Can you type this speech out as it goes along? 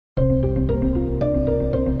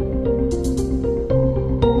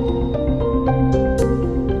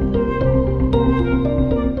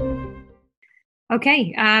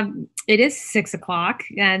Okay, it is 6 o'clock,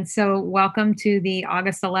 and so welcome to the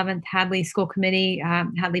August 11th Hadley School Committee,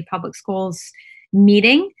 Hadley Public Schools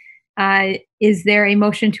meeting. Is there a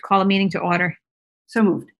motion to call a meeting to order? So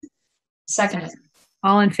moved. Second.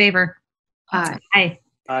 All in favor? Aye. Aye.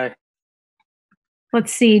 Aye.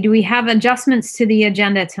 Let's see, do we have adjustments to the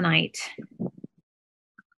agenda tonight?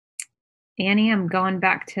 Annie, I'm going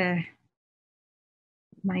back to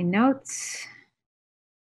my notes.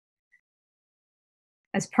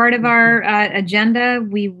 As part of our agenda,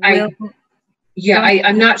 we will.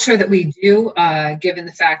 I'm not sure that we do, given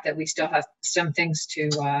the fact that we still have some things to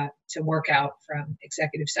work out from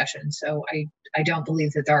executive session. So I don't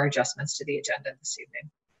believe that there are adjustments to the agenda this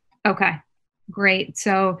evening. Okay, great.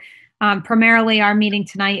 So primarily our meeting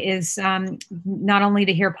tonight is not only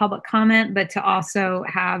to hear public comment, but to also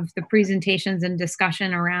have the presentations and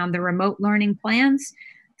discussion around the remote learning plans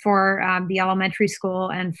for the elementary school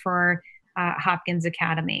and for Hopkins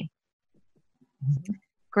Academy.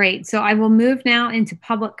 Great. So I will move now into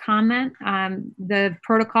public comment. The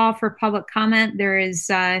protocol for public comment, there is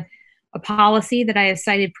a policy that I have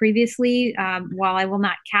cited previously. While I will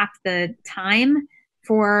not cap the time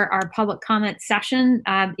for our public comment session,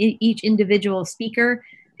 each individual speaker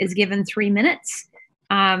is given 3 minutes.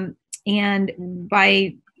 And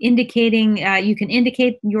by indicating, you can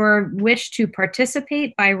indicate your wish to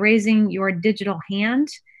participate by raising your digital hand.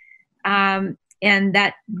 And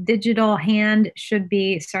that digital hand should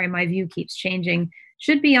be, sorry, my view keeps changing,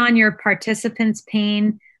 should be on your participants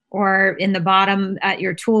pane or in the bottom at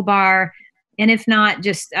your toolbar. And if not,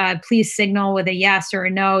 just please signal with a yes or a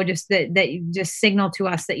no, just that you just signal to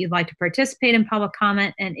us that you'd like to participate in public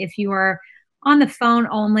comment. And if you are on the phone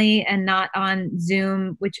only and not on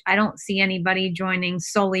Zoom, which I don't see anybody joining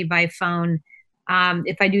solely by phone,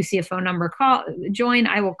 if I do see a phone number join,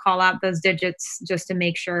 I will call out those digits just to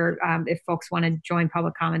make sure if folks want to join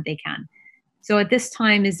public comment, they can. So at this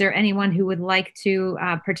time, is there anyone who would like to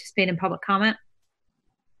participate in public comment?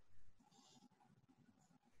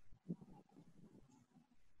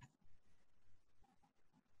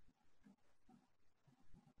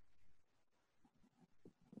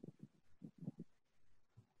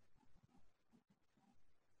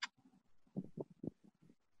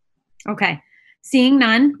 Okay. Seeing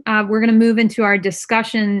none, we're going to move into our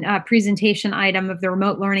discussion presentation item of the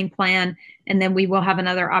remote learning plan, and then we will have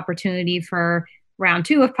another opportunity for round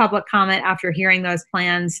 2 of public comment after hearing those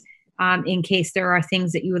plans in case there are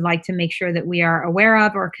things that you would like to make sure that we are aware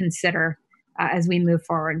of or consider as we move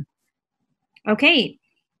forward. Okay,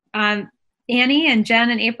 Annie and Jen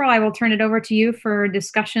and April, I will turn it over to you for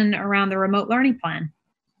discussion around the remote learning plan.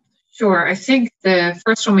 Sure. I think the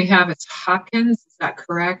first one we have is Hopkins. Is that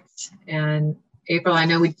correct? And April, I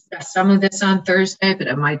know we discussed some of this on Thursday, but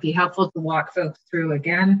it might be helpful to walk folks through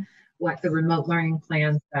again what the remote learning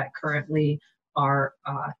plans that currently are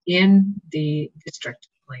in the district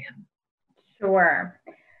plan. Sure.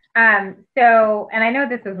 And I know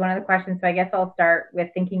this is one of the questions, so I guess I'll start with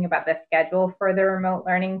thinking about the schedule for the remote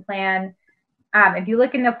learning plan. If you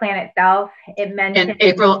look in the plan itself, it mentions— And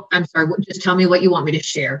April, I'm sorry, just tell me what you want me to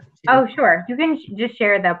share. Oh, sure. You can just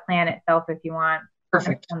share the plan itself if you want.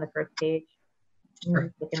 Perfect. On the first page.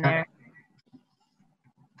 Sure. In there.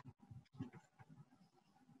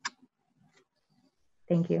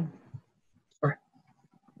 Thank you. Sure.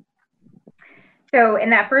 So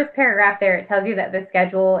in that first paragraph there, it tells you that the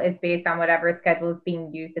schedule is based on whatever schedule is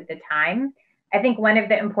being used at the time. I think one of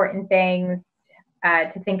the important things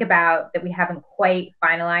to think about that we haven't quite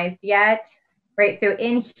finalized yet, right? So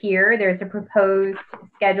in here, there's a proposed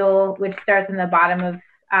schedule which starts in the bottom of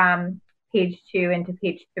page 2 into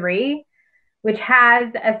page 3, which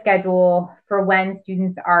has a schedule for when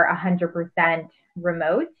students are 100%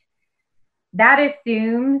 remote. That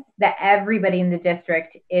assumes that everybody in the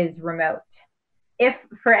district is remote. If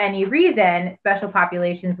for any reason special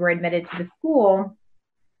populations were admitted to the school,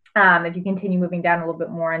 if you continue moving down a little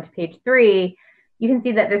bit more onto page 3, you can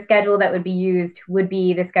see that the schedule that would be used would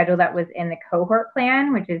be the schedule that was in the cohort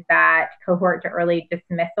plan, which is that cohort to early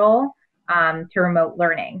dismissal to remote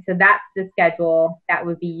learning. So that's the schedule that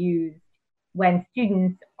would be used when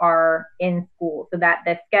students are in school, so that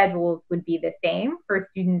the schedules would be the same for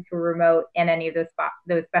students who are remote and any of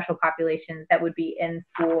those special populations that would be in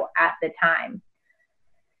school at the time.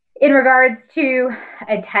 In regards to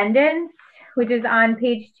attendance, which is on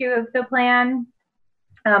page 2 of the plan,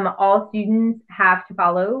 all students have to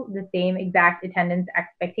follow the same exact attendance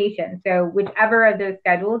expectation. So whichever of those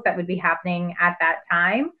schedules that would be happening at that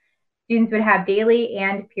time, students would have daily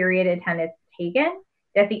and period attendance taken.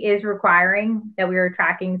 DESE is requiring that we are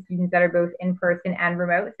tracking students that are both in person and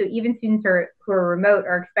remote. So even students who are remote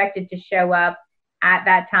are expected to show up at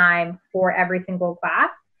that time for every single class.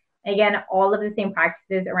 Again, all of the same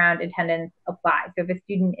practices around attendance apply. So if a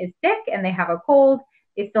student is sick and they have a cold,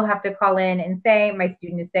 they still have to call in and say, my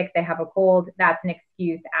student is sick, they have a cold. That's an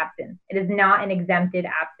excused absence. It is not an exempted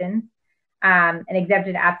absence. An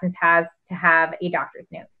exempted absence has to have a doctor's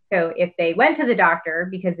note. So if they went to the doctor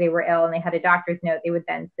because they were ill and they had a doctor's note, they would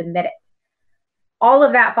then submit it. All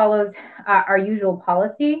of that follows our usual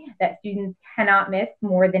policy that students cannot miss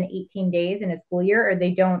more than 18 days in a school year or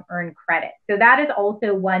they don't earn credit. So that is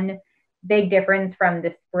also one big difference from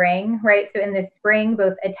the spring, right? So in the spring,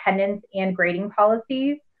 both attendance and grading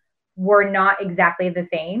policies were not exactly the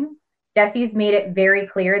same. DESE's made it very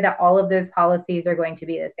clear that all of those policies are going to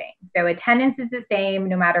be the same. So attendance is the same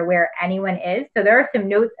no matter where anyone is. So there are some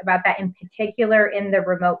notes about that in particular in the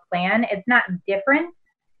remote plan. It's not different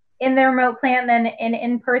in the remote plan than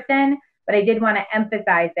in person, but I did want to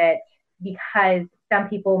emphasize it because some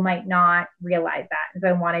people might not realize that. And so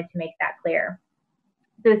I wanted to make that clear.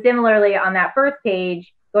 So similarly on that first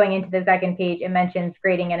page, going into the second page, it mentions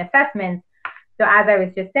grading and assessments. So as I was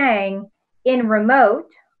just saying, in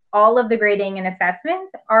remote, all of the grading and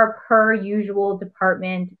assessments are per usual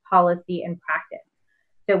department policy and practice.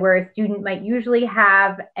 So where a student might usually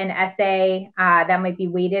have an essay that might be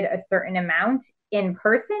weighted a certain amount, in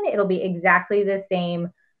person, it'll be exactly the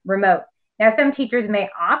same remote. Now, some teachers may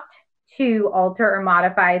opt to alter or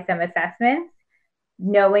modify some assessments,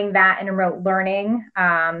 knowing that in remote learning,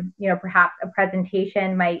 perhaps a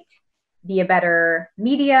presentation might be a better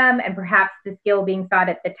medium, and perhaps the skill being sought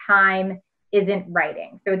at the time isn't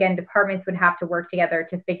writing. So again, departments would have to work together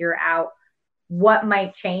to figure out what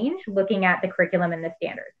might change, looking at the curriculum and the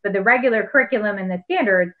standards. But the regular curriculum and the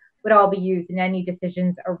standards would all be used, and any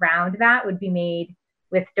decisions around that would be made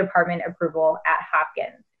with department approval at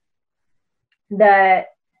Hopkins. The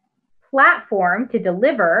platform to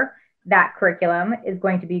deliver that curriculum is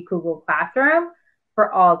going to be Google Classroom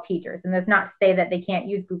for all teachers. And that's not to say that they can't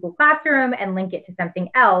use Google Classroom and link it to something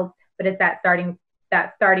else, but it's that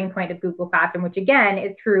starting point of Google Classroom, which again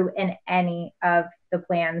is true in any of the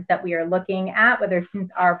plans that we are looking at, whether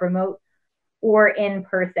students are remote or in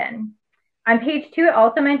person. On page 2, it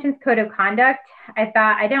also mentions code of conduct.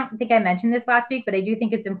 I don't think I mentioned this last week, but I do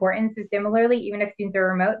think it's important. So similarly, even if students are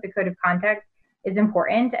remote, the code of conduct is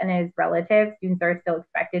important and is relative. Students are still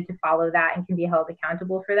expected to follow that and can be held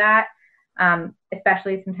accountable for that.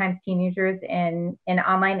 Especially sometimes teenagers in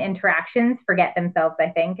online interactions forget themselves, I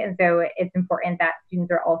think. And so it's important that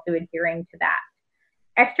students are also adhering to that.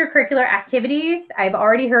 Extracurricular activities, I've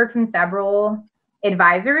already heard from several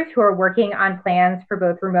advisors who are working on plans for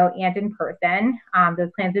both remote and in person.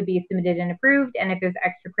 Those plans would be submitted and approved, and if those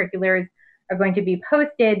extracurriculars are going to be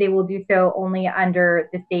posted, they will do so only under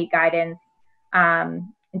the state guidance,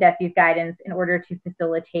 DESE's guidance, in order to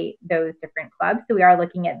facilitate those different clubs. So we are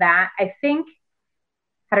looking at that. I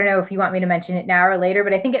don't know if you want me to mention it now or later,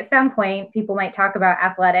 but I think at some point people might talk about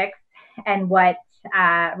athletics and what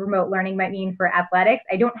remote learning might mean for athletics.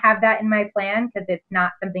 I don't have that in my plan because it's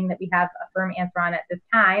not something that we have a firm answer on at this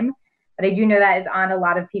time, but I do know that is on a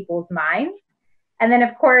lot of people's minds. And then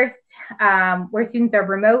of course, where students are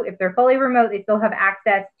remote, if they're fully remote, they still have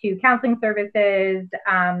access to counseling services,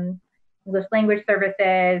 English language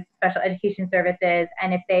services, special education services,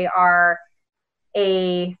 and if they are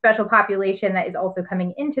a special population that is also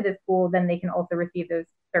coming into the school, then they can also receive those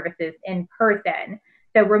services in person.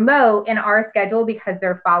 So remote in our schedule, because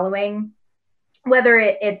they're following, whether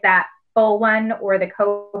it's that full one or the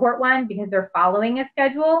cohort one, because they're following a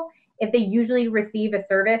schedule, if they usually receive a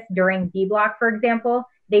service during B block, for example,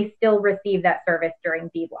 they still receive that service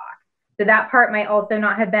during B block. So that part might also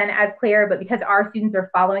not have been as clear, but because our students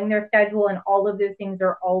are following their schedule and all of those things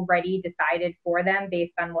are already decided for them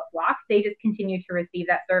based on what blocks, they just continue to receive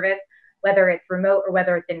that service, whether it's remote or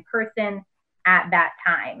whether it's in person at that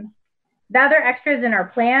time. The other extras in our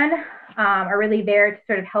plan are really there to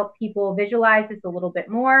sort of help people visualize this a little bit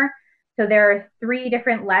more. So there are 3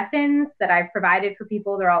 different lessons that I've provided for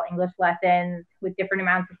people. They're all English lessons with different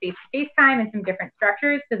amounts of face-to-face time and some different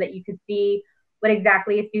structures so that you could see what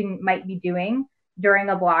exactly a student might be doing during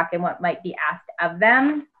a block and what might be asked of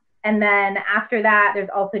them. And then after that, there's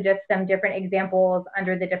also just some different examples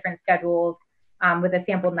under the different schedules with a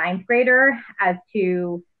sample 9th grader as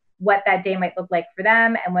to what that day might look like for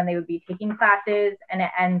them and when they would be taking classes. And it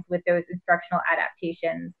ends with those instructional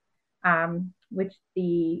adaptations, which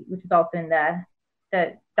is also in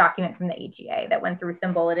the document from the AGA that went through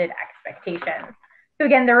some bulleted expectations. So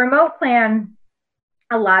again, the remote plan,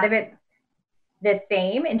 a lot of it's the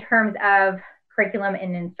same in terms of curriculum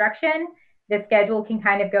and instruction. The schedule can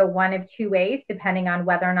kind of go one of 2 ways, depending on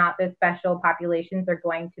whether or not those special populations are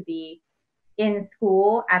going to be in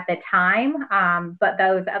school at the time. But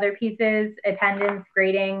those other pieces, attendance,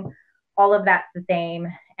 grading, all of that's the same.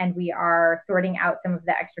 And we are sorting out some of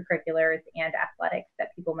the extracurriculars and athletics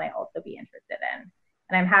that people might also be interested in.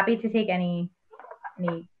 And I'm happy to take any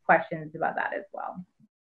questions about that as well.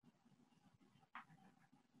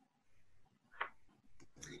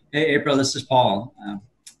 Hey, April, this is Paul.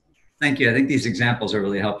 Thank you. I think these examples are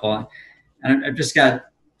really helpful. And I've just got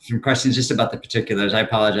some questions just about the particulars. I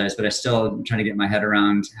apologize, but I still am trying to get my head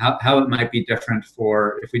around how it might be different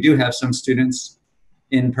for if we do have some students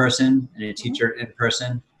in person and a teacher in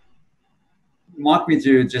person. Walk me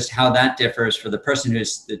through just how that differs for the person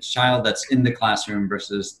who's the child that's in the classroom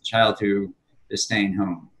versus the child who is staying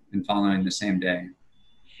home and following the same day.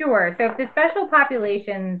 Sure. So if the special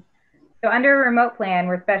populations, so under a remote plan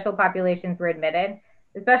where special populations were admitted,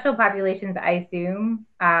 the special populations, I assume,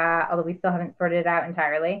 although we still haven't sorted it out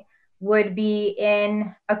entirely, would be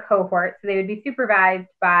in a cohort. So they would be supervised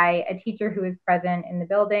by a teacher who is present in the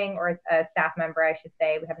building, or a staff member, I should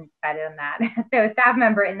say. We haven't decided on that. So a staff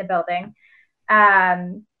member in the building.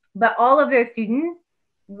 But all of those students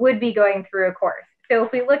would be going through a course. So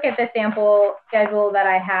if we look at the sample schedule that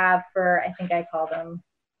I have for, I think I called him,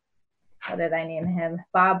 what did I name him?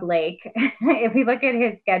 Bob Lake. If we look at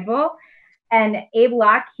his schedule, and Abe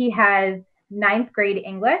Locke, he has 9th grade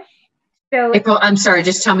English. So April, I'm sorry,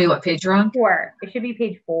 just tell me what page you're on. 4. It should be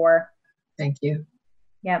page 4. Thank you.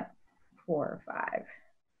 Yep, 4 or 5.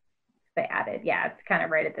 They added, yeah, it's kind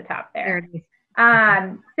of right at the top there.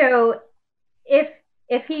 So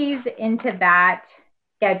if he's into that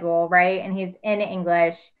schedule, right, and he's in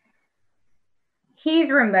English, he's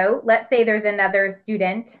remote. Let's say there's another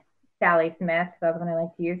student, Sally Smith, that's what I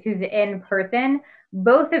like to use, who's in person.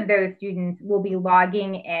 Both of those students will be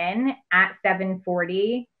logging in at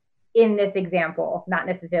 7:40 in this example, not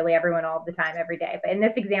necessarily everyone all the time, every day, but in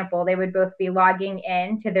this example, they would both be logging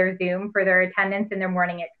in to their Zoom for their attendance and their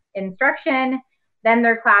morning instruction. Then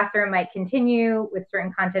their classroom might continue with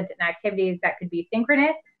certain content and activities that could be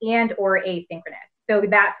synchronous and or asynchronous. So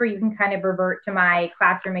that's where you can kind of revert to my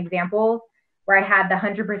classroom examples where I had the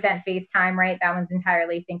 100% FaceTime, right? That one's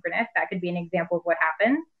entirely synchronous. That could be an example of what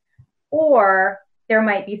happens. Or there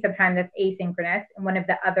might be some time that's asynchronous in one of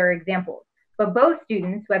the other examples. But both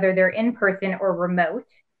students, whether they're in person or remote,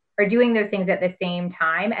 are doing those things at the same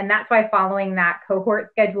time. And that's why following that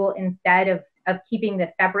cohort schedule instead of keeping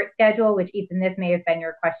the separate schedule, which Ethan, this may have been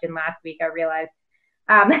your question last week, I realized.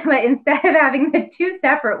 But instead of having the 2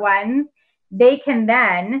 separate ones, they can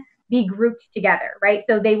then be grouped together, right?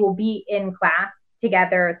 So they will be in class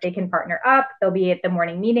together. They can partner up. They'll be at the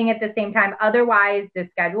morning meeting at the same time. Otherwise, the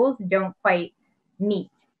schedules don't quite meet.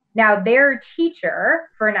 Now, their teacher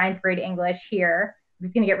for 9th grade English here, I'm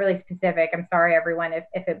just going to get really specific. I'm sorry, everyone, if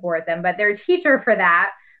it bores them, but their teacher for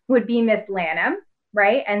that would be Miss Lanham,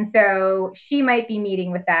 right? And so she might be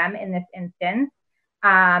meeting with them in this instance.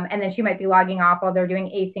 And then she might be logging off while they're doing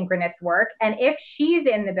asynchronous work. And if she's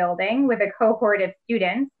in the building with a cohort of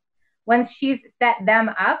students, once she's set them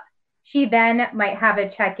up, she then might have a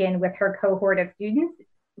check-in with her cohort of students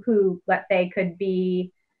who, let's say, could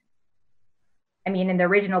be, I mean, in the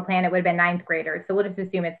original plan, it would have been 9th graders. So we'll just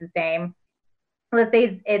assume it's the same. Let's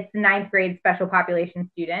say it's 9th grade special population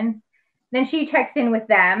students. Then she checks in with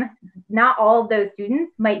them. Not all of those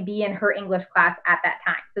students might be in her English class at that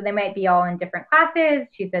time. So they might be all in different classes.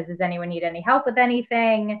 She says, does anyone need any help with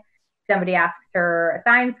anything? Somebody asks her a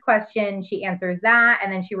science question. She answers that.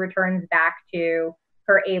 And then she returns back to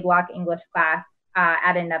her A block English class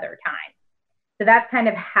at another time. So that's kind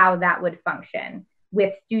of how that would function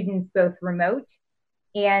with students both remote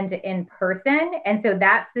and in person. And so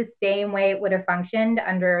that's the same way it would have functioned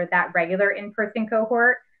under that regular in-person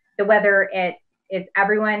cohort. So whether it is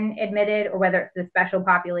everyone admitted or whether it's the special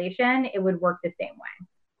population, it would work the same way.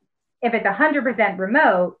 If it's 100%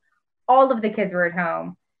 remote, all of the kids are at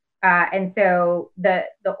home. And so the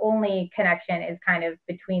only connection is kind of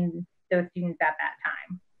between those students at that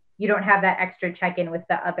time. You don't have that extra check-in with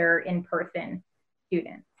the other in-person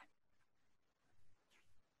students.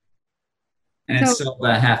 And it's still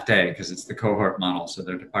the half day because it's the cohort model. So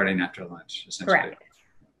they're departing after lunch, essentially. Correct.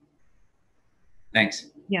 Thanks.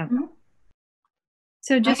 Yeah.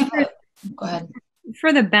 So just go ahead.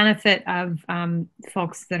 For the benefit of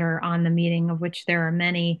folks that are on the meeting, of which there are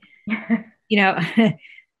many, you know,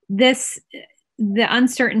 the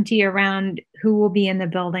uncertainty around who will be in the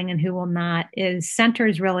building and who will not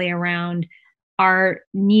centers really around our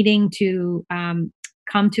needing to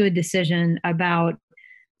come to a decision about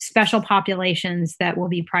special populations that will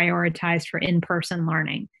be prioritized for in-person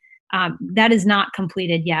learning. That is not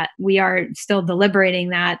completed yet. We are still deliberating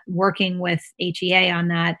that, working with HEA on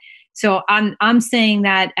that. So I'm saying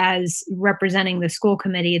that as representing the school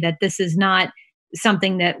committee, that this is not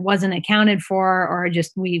something that wasn't accounted for, or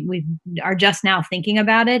just we are just now thinking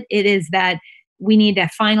about it. It is that we need to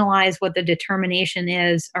finalize what the determination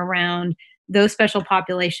is around those special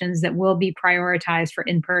populations that will be prioritized for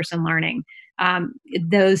in-person learning.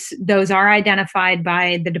 Those are identified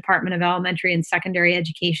by the Department of Elementary and Secondary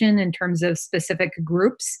Education in terms of specific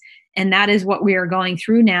groups. And that is what we are going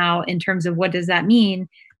through now in terms of what does that mean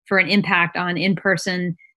for an impact on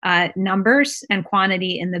in-person numbers and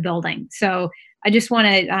quantity in the building. So I just want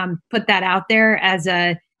to put that out there as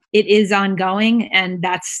it is ongoing, and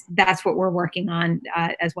that's what we're working on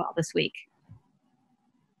as well this week.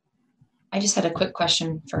 I just had a quick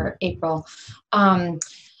question for April.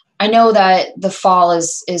 I know that the fall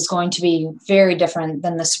is going to be very different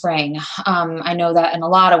than the spring. I know that in a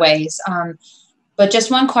lot of ways. But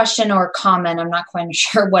just one question or comment, I'm not quite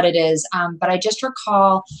sure what it is, but I just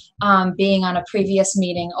recall being on a previous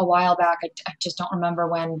meeting a while back, I just don't remember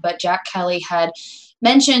when, but Jack Kelly had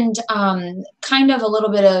mentioned kind of a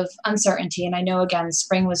little bit of uncertainty. And I know, again,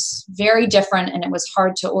 spring was very different and it was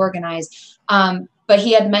hard to organize. But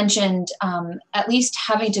he had mentioned at least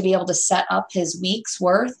having to be able to set up his week's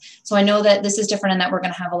worth. So I know that this is different in that we're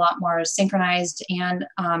going to have a lot more synchronized and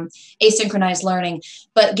asynchronized learning,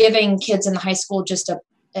 but giving kids in the high school just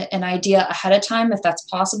an idea ahead of time, if that's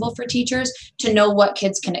possible for teachers, to know what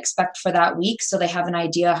kids can expect for that week so they have an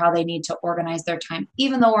idea how they need to organize their time,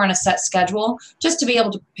 even though we're on a set schedule, just to be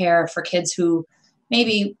able to prepare for kids who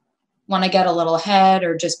maybe want to get a little ahead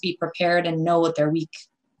or just be prepared and know what their week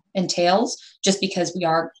entails, just because we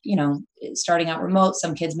are, starting out remote.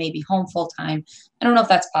 Some kids may be home full time. I don't know if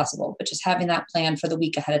that's possible, but just having that plan for the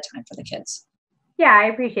week ahead of time for the kids. Yeah, I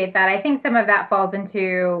appreciate that. I think some of that falls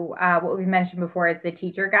into what we mentioned before is the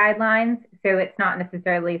teacher guidelines. So it's not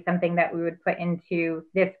necessarily something that we would put into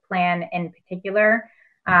this plan in particular,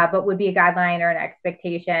 but would be a guideline or an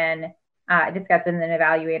expectation discussed with an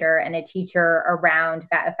evaluator and a teacher around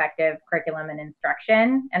that effective curriculum and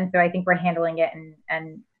instruction. And so I think we're handling it,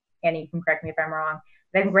 and Annie, you can correct me if I'm wrong,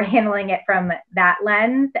 but I think we're handling it from that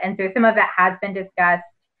lens. And so some of that has been discussed.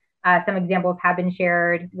 Some examples have been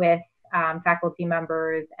shared with faculty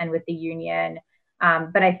members and with the union.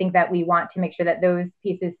 But I think that we want to make sure that those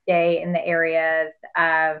pieces stay in the areas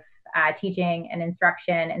of teaching and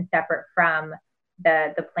instruction and separate from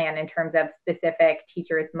the plan in terms of specific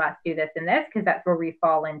teachers must do this and this, because that's where we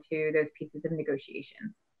fall into those pieces of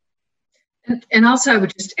negotiation. And also I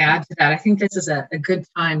would just add to that, I think this is a good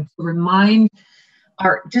time to remind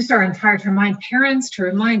parents, to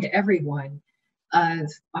remind everyone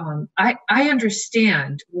of, I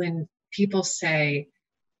understand when people say,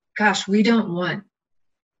 gosh, we don't want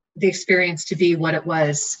the experience to be what it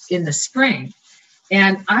was in the spring.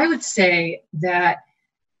 And I would say that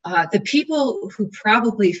the people who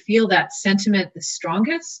probably feel that sentiment the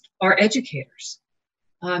strongest are educators.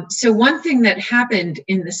 So one thing that happened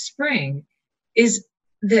in the spring is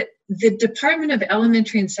that the Department of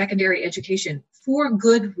Elementary and Secondary Education, for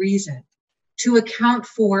good reason, to account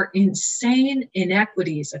for insane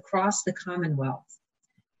inequities across the Commonwealth,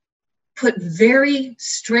 put very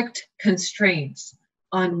strict constraints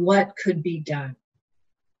on what could be done.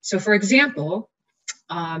 So for example,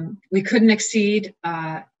 we couldn't exceed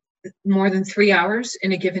more than 3 hours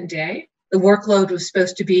in a given day. The workload was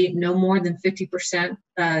supposed to be no more than 50%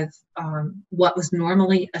 of what was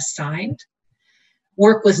normally assigned.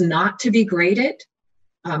 Work was not to be graded.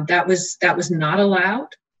 That was not allowed.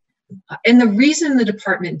 And the reason the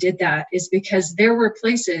department did that is because there were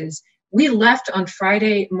places, we left on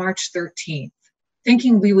Friday, March 13th,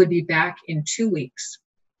 thinking we would be back in 2 weeks.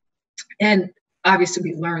 And obviously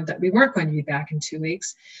we learned that we weren't going to be back in 2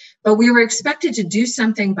 weeks, but we were expected to do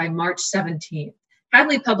something by March 17th.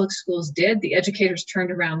 Hadley Public Schools did. The educators turned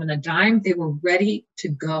around on a dime. They were ready to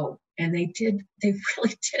go. And they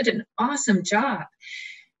really did an awesome job.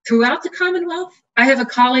 Throughout the Commonwealth, I have a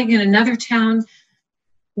colleague in another town,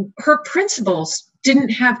 her principals didn't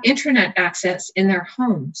have internet access in their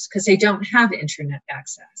homes because they don't have internet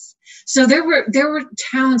access. So there were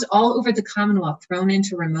towns all over the Commonwealth thrown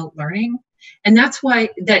into remote learning. And that's why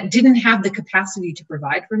that didn't have the capacity to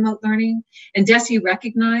provide remote learning. And DESE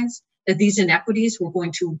recognized that these inequities were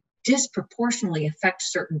going to disproportionately affect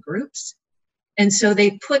certain groups. And so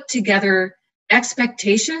they put together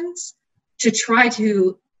expectations to try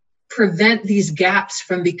to prevent these gaps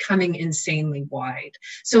from becoming insanely wide.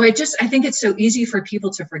 So I think it's so easy for people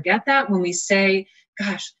to forget that when we say,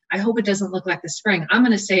 gosh, I hope it doesn't look like the spring. I'm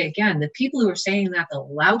going to say again, the people who are saying that the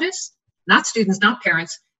loudest, not students, not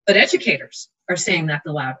parents, but educators are saying that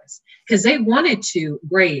the loudest, because they wanted to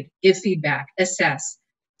grade, give feedback, assess,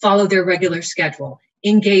 follow their regular schedule,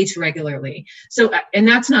 engage regularly. So, and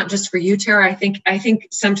that's not just for you, Tara. I think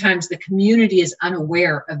sometimes the community is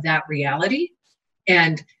unaware of that reality,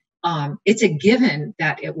 and it's a given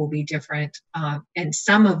that it will be different. And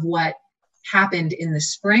some of what happened in the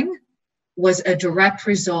spring was a direct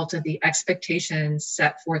result of the expectations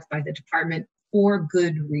set forth by the department for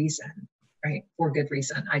good reason, right? For good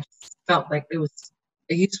reason. I just felt like it was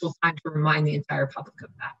a useful time to remind the entire public of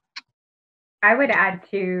that. I would add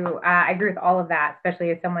to, I agree with all of that,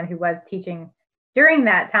 especially as someone who was teaching during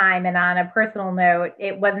that time. And on a personal note,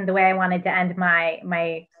 it wasn't the way I wanted to end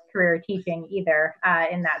my career teaching either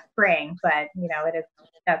in that spring, but you know,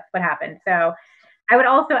 that's what happened. So I would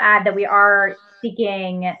also add that we are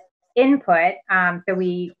seeking input. So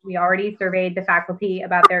we already surveyed the faculty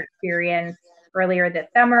about their experience earlier this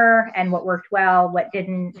summer and what worked well, what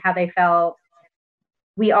didn't, how they felt.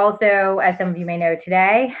 We also, as some of you may know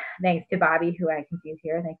today, thanks to Bobby, who I can see is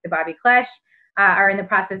here, thanks to Bobby Klesch, are in the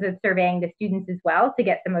process of surveying the students as well to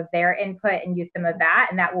get some of their input and use some of that.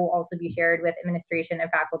 And that will also be shared with administration and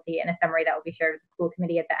faculty in a summary that will be shared with the school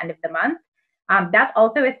committee at the end of the month. That's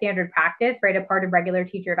also a standard practice, right? A part of regular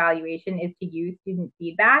teacher evaluation is to use student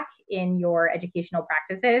feedback in your educational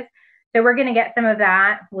practices. So we're going to get some of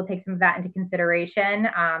that. We'll take some of that into consideration.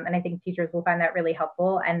 And I think teachers will find that really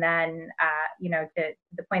helpful. And then, you know, to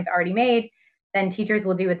the points already made, then teachers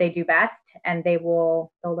will do what they do best, and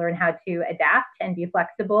they'll learn how to adapt and be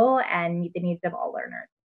flexible and meet the needs of all learners.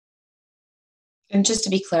 And just to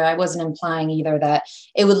be clear, I wasn't implying either that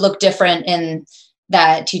it would look different in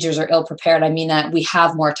that teachers are ill prepared. I mean that we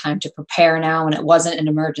have more time to prepare now, and it wasn't an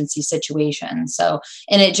emergency situation. So,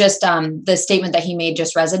 and it just, the statement that he made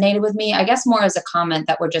just resonated with me, I guess more as a comment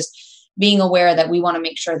that we're just being aware that we want to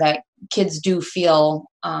make sure that kids do feel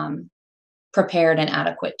prepared and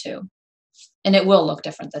adequate too. And it will look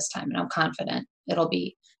different this time, and I'm confident it'll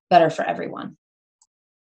be better for everyone.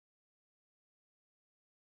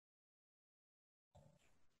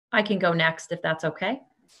 I can go next if that's okay.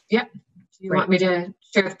 Yeah. Do you want me to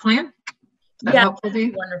share the plan? Yeah,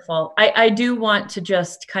 wonderful. I do want to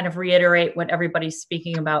just kind of reiterate what everybody's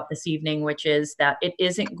speaking about this evening, which is that it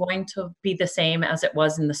isn't going to be the same as it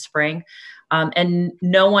was in the spring. And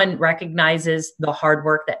no one recognizes the hard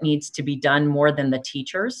work that needs to be done more than the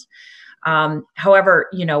teachers. However,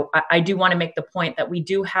 you know, I do want to make the point that we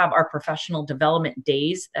do have our professional development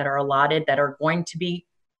days that are allotted that are going to be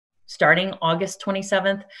starting August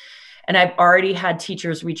 27th. And I've already had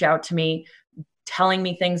teachers reach out to me telling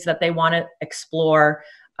me things that they want to explore,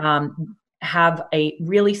 have a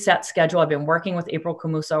really set schedule. I've been working with April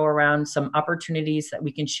Camuso around some opportunities that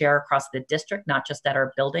we can share across the district, not just at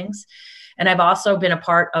our buildings. And I've also been a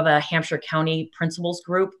part of a Hampshire County principals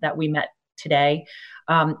group that we met today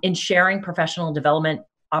in sharing professional development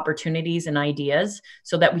opportunities and ideas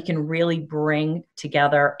so that we can really bring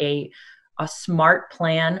together a smart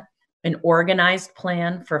plan, an organized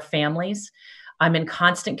plan for families. I'm in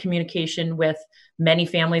constant communication with many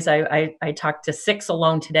families. I talked to 6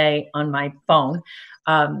 alone today on my phone,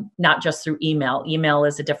 not just through email. Email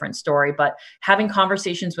is a different story, but having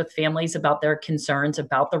conversations with families about their concerns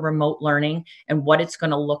about the remote learning and what it's going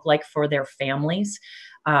to look like for their families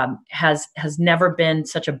has never been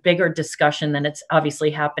such a bigger discussion than it's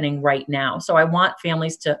obviously happening right now. So I want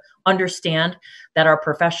families to understand that our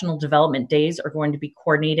professional development days are going to be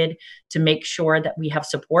coordinated to make sure that we have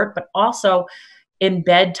support, but also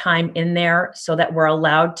embed time in there so that we're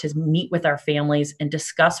allowed to meet with our families and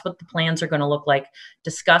discuss what the plans are going to look like,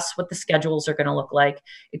 discuss what the schedules are going to look like,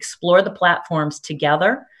 explore the platforms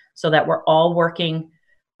together so that we're all working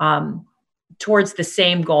towards the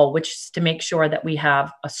same goal, which is to make sure that we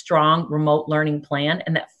have a strong remote learning plan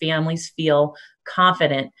and that families feel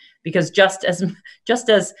confident, because just as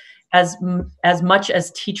much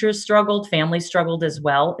as teachers struggled, families struggled as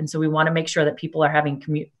well. And so we want to make sure that people are having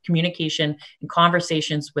communication and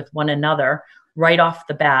conversations with one another right off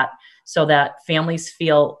the bat so that families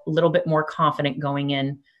feel a little bit more confident going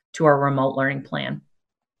in to our remote learning plan.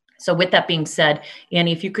 So with that being said,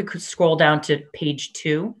 Annie, if you could scroll down to page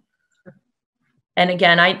 2. And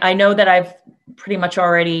again, I know that I've pretty much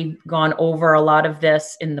already gone over a lot of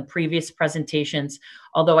this in the previous presentations,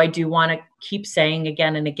 although I do want to keep saying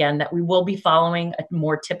again and again that we will be following a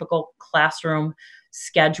more typical classroom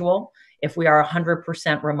schedule. If we are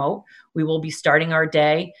 100% remote, we will be starting our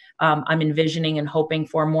day. I'm envisioning and hoping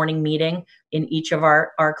for a morning meeting in each of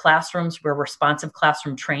our classrooms. We're responsive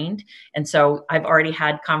classroom trained. And so I've already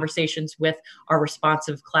had conversations with our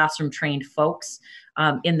responsive classroom trained folks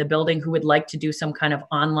in the building who would like to do some kind of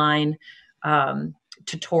online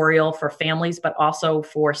tutorial for families, but also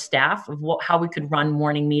for staff of how we could run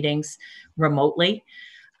morning meetings remotely.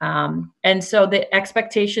 And so the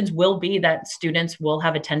expectations will be that students will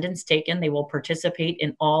have attendance taken. They will participate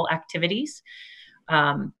in all activities.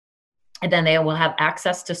 And then they will have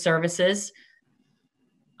access to services.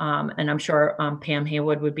 And I'm sure Pam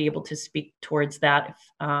Haywood would be able to speak towards that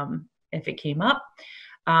if it came up.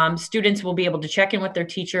 Students will be able to check in with their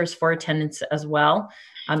teachers for attendance as well.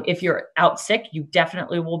 If you're out sick, you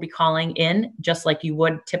definitely will be calling in, just like you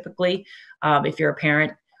would typically. If you're a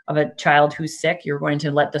parent of a child who's sick, you're going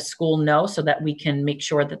to let the school know so that we can make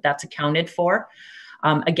sure that that's accounted for.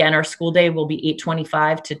 Again, our school day will be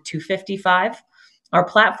 8:25 to 2:55. Our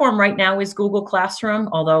platform right now is Google Classroom,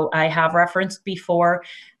 although I have referenced before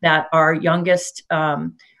that our youngest,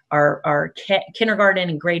 our kindergarten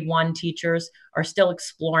and grade 1 teachers are still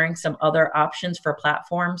exploring some other options for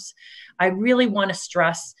platforms. I really want to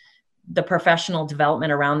stress the professional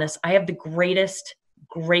development around this. I have the greatest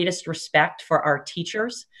respect for our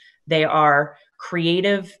teachers. They are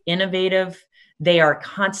creative, innovative. They are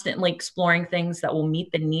constantly exploring things that will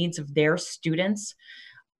meet the needs of their students.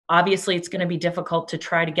 Obviously, it's going to be difficult to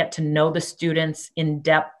try to get to know the students in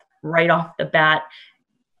depth right off the bat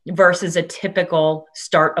versus a typical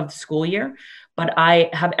start of the school year. But I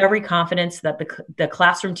have every confidence that the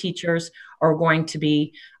classroom teachers are going to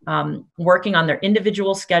be working on their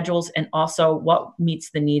individual schedules and also what meets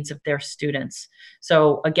the needs of their students.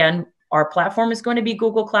 So again, our platform is going to be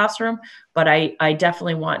Google Classroom, but I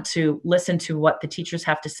definitely want to listen to what the teachers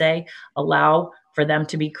have to say, allow for them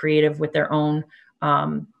to be creative with their own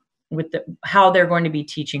how they're going to be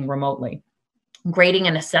teaching remotely. Grading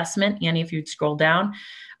and assessment, Annie, if you'd scroll down.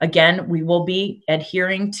 Again, we will be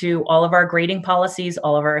adhering to all of our grading policies.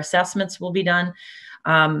 All of our assessments will be done.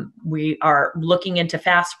 We are looking into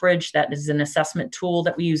FastBridge. That is an assessment tool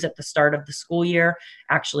that we use at the start of the school year,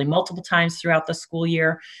 actually multiple times throughout the school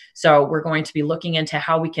year. So we're going to be looking into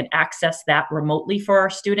how we can access that remotely for our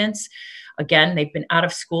students. Again, they've been out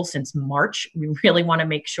of school since March. We really want to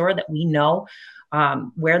make sure that we know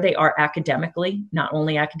where they are academically, not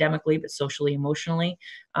only academically, but socially, emotionally.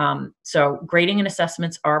 So grading and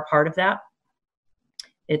assessments are a part of that.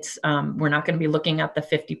 We're not going to be looking at the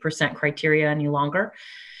 50% criteria any longer.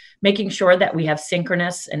 Making sure that we have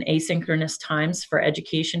synchronous and asynchronous times for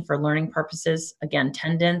education for learning purposes. Again,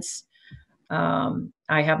 attendance.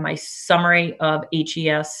 I have my summary of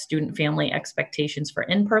HES student family expectations for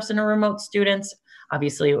in-person and remote students.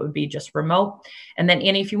 Obviously, it would be just remote. And then,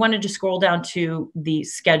 Annie, if you wanted to scroll down to the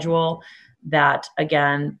schedule that,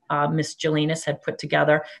 again, Ms. Jelinas had put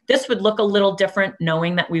together, this would look a little different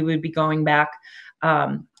knowing that we would be going back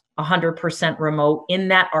 100% remote, in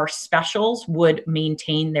that our specials would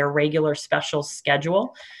maintain their regular special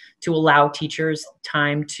schedule to allow teachers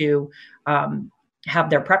time to have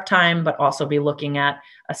their prep time, but also be looking at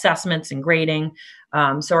assessments and grading.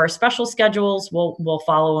 So our special schedules will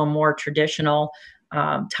follow a more traditional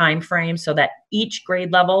time frame, so that each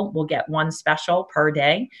grade level will get one special per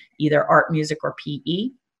day, either art, music, or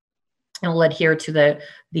PE, and we'll adhere to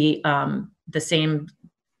the same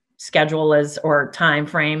schedule as or time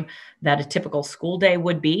frame that a typical school day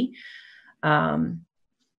would be. And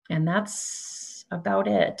that's about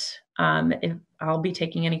it. If I'll be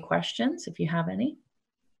taking any questions if you have any.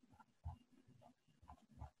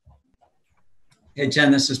 Hey,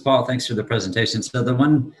 Jen, this is Paul. Thanks for the presentation. So the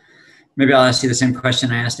one, maybe I'll ask you the same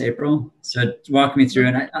question I asked April. So walk me through,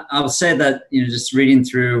 and I'll say that, just reading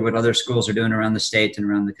through what other schools are doing around the state and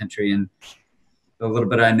around the country, and a little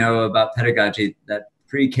bit I know about pedagogy, that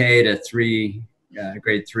pre-K to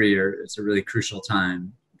grade 3 it's a really crucial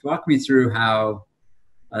time. Walk me through how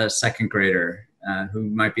a second grader who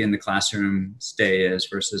might be in the classroom's day is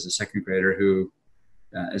versus a second grader who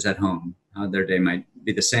is at home, how their day might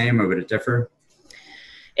be the same, or would it differ?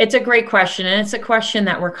 It's a great question, and it's a question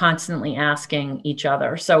that we're constantly asking each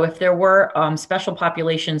other. So if there were special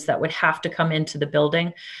populations that would have to come into the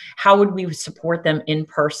building, how would we support them in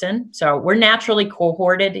person? So we're naturally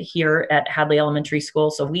cohorted here at Hadley Elementary School.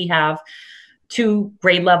 So we have 2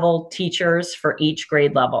 grade level teachers for each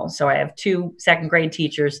grade level. So I have 2 second grade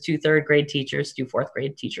teachers, 2 third grade teachers, 2 fourth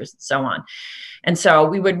grade teachers, and so on. And so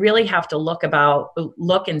we would really have to look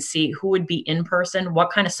and see who would be in person,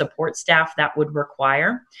 what kind of support staff that would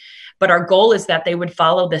require. But our goal is that they would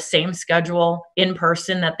follow the same schedule in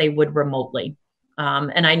person that they would remotely.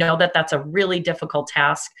 And I know that that's a really difficult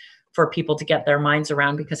task for people to get their minds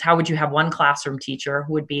around, because how would you have one classroom teacher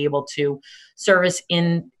who would be able to service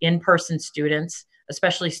in-person students,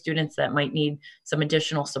 especially students that might need some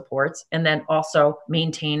additional supports, and then also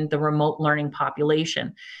maintain the remote learning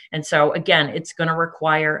population? And so again, it's going to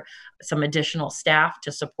require some additional staff to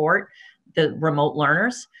support the remote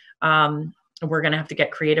learners. we're going to have to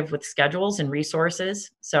get creative with schedules and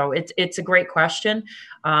resources. So it's a great question.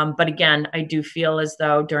 But again, I do feel as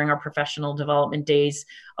though during our professional development days,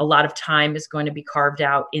 a lot of time is going to be carved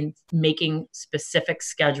out in making specific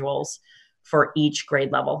schedules for each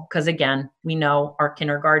grade level. Because again, we know our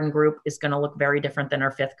kindergarten group is going to look very different than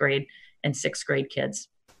our 5th grade and 6th grade kids.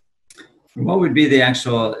 What would be the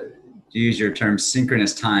actual, to use your term,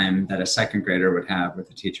 synchronous time that a 2nd grader would have with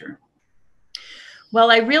a teacher? Well,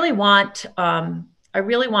 I really want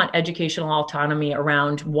educational autonomy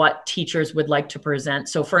around what teachers would like to present.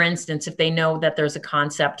 So for instance, if they know that there's a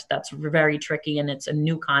concept that's very tricky and it's a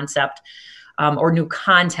new concept, or new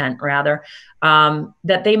content rather,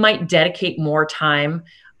 that they might dedicate more time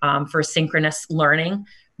for synchronous learning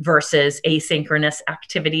versus asynchronous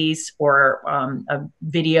activities or a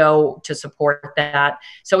video to support that.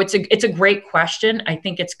 So it's a great question. I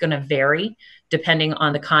think it's going to vary depending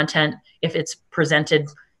on the content. If it's presented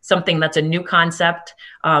something that's a new concept,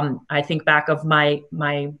 I think back of my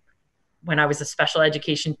when I was a special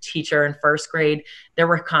education teacher in 1st grade, there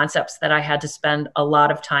were concepts that I had to spend a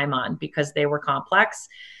lot of time on because they were complex.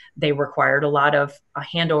 They required a lot of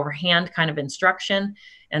hand over hand kind of instruction.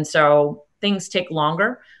 And so things take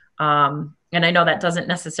longer. And I know that doesn't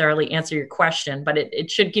necessarily answer your question, but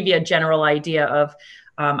it should give you a general idea of,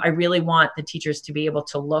 I really want the teachers to be able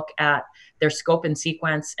to look at their scope and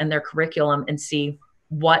sequence and their curriculum and see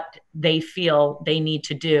what they feel they need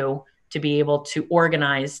to do to be able to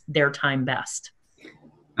organize their time best.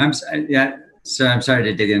 So I'm sorry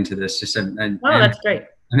to dig into this. That's great.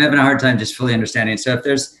 I'm having a hard time just fully understanding. So if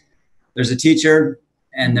there's a teacher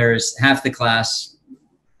and there's half the class,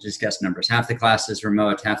 just guess numbers, half the class is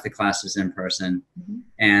remote, half the class is in person,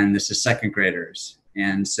 and this is 2nd graders.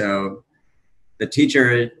 And so the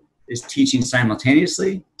teacher is teaching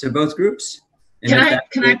simultaneously to both groups. Can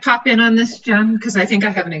I pop in on this, Jen? Because I think I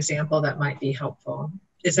have an example that might be helpful.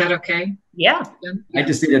 Is that okay? Yeah. I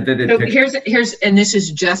just need a vivid picture. Here's, and this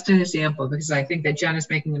is just an example because I think that Jen is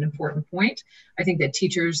making an important point. I think that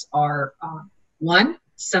teachers are,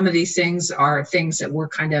 some of these things are things that we're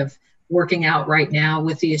kind of working out right now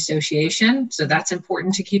with the association. So that's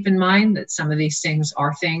important to keep in mind, that some of these things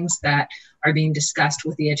are things that are being discussed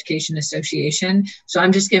with the Education Association. So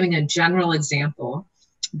I'm just giving a general example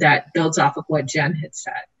that builds off of what Jen had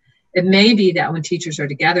said. It may be that when teachers are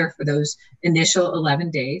together for those initial 11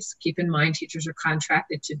 days, keep in mind teachers are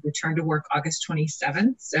contracted to return to work August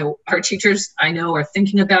 27th. So our teachers, I know, are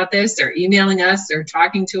thinking about this. They're emailing us, they're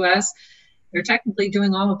talking to us. They're technically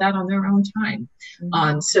doing all of that on their own time.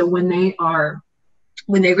 So when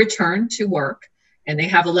they return to work and they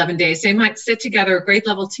have 11 days, they might sit together, a grade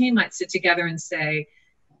level team might sit together and say,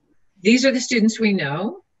 these are the students we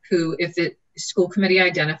know who, if the school committee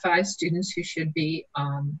identifies students who should be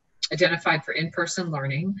identified for in-person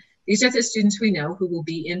learning, these are the students we know who will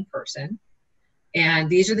be in person. And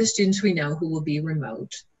these are the students we know who will be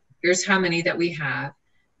remote. Here's how many that we have.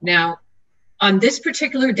 Now, on this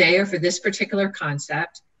particular day or for this particular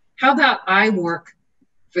concept, how about I work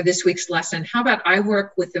for this week's lesson? How about I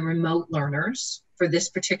work with the remote learners for this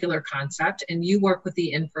particular concept and you work with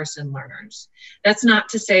the in-person learners? That's not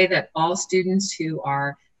to say that all students who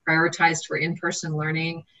are prioritized for in-person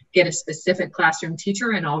learning get a specific classroom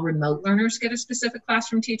teacher and all remote learners get a specific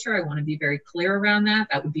classroom teacher. I want to be very clear around that.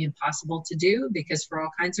 That would be impossible to do because for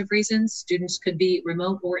all kinds of reasons, students could be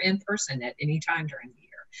remote or in person at any time during the year.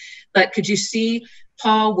 But could you see,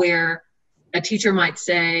 Paul, where a teacher might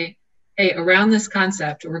say, hey, around this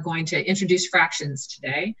concept, we're going to introduce fractions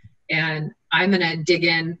today, and I'm going to dig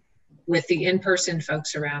in with the in-person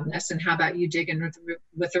folks around this, and how about you dig in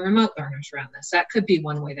with the remote learners around this? That could be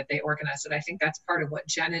one way that they organize it. I think that's part of what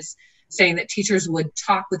Jen is saying, that teachers would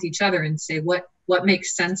talk with each other and say, what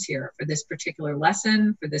makes sense here for this particular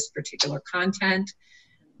lesson, for this particular content,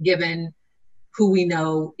 given who we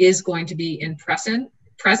know is going to be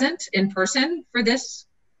present in person for this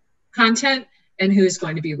content and who is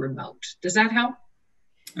going to be remote. Does that help?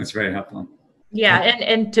 That's very helpful. Yeah,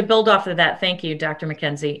 and to build off of that, thank you, Dr.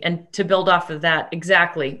 McKenzie. And to build off of that,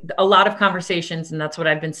 exactly, a lot of conversations, and that's what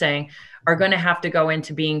I've been saying, are going to have to go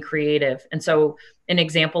into being creative. And so an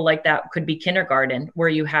example like that could be kindergarten, where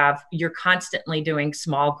you're constantly doing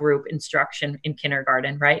small group instruction in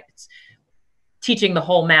kindergarten, right? It's teaching the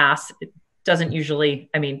whole mass. It doesn't usually,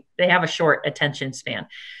 they have a short attention span.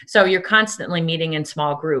 So you're constantly meeting in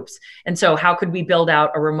small groups. And so how could we build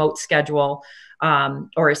out a remote schedule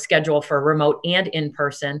or a schedule for remote and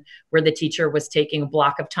in-person, where the teacher was taking a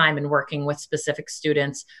block of time and working with specific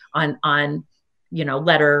students on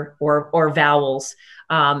letter or vowels,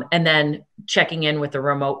 and then checking in with the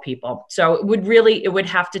remote people. So it would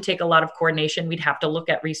have to take a lot of coordination. We'd have to look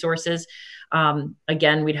at resources.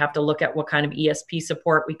 Again, we'd have to look at what kind of ESP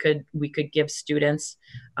support we could give students.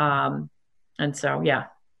 And so, yeah.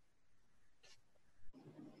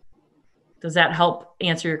 Does that help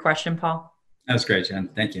answer your question, Paul? That was great, Jen.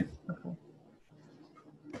 Thank you. Okay.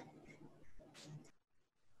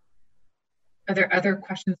 Are there other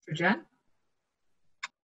questions for Jen?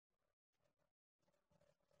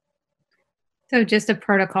 So just a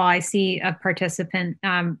protocol, I see a participant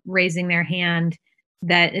raising their hand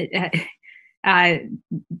that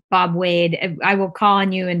Bob Wade, I will call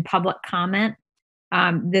on you in public comment.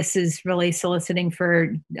 This is really soliciting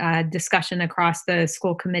for discussion across the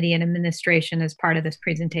school committee and administration as part of this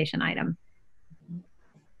presentation item.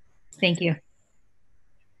 Thank you.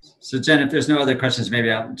 So Jen, if there's no other questions, maybe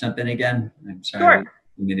I'll jump in again. I'm sorry, Sure.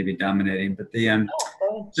 We need to be dominating, but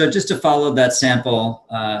so just to follow that sample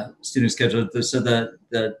student schedule, so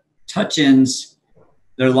the touch-ins,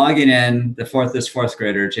 they're logging in. This fourth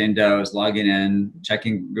grader, Jane Doe, is logging in,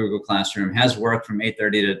 checking Google Classroom, has work from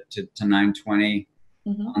 8:30 to 9:20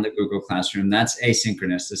 on the Google Classroom. That's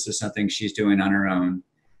asynchronous. This is something she's doing on her own.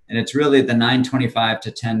 And it's really the 9:25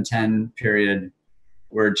 to 10:10 period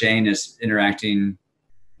where Jane is interacting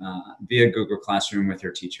via Google Classroom with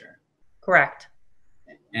her teacher. Correct.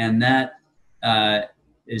 And that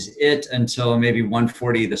is it until maybe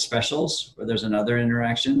 1:40, the specials, where there's another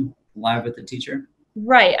interaction live with the teacher.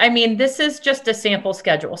 Right. I mean, this is just a sample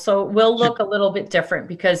schedule. So it will look a little bit different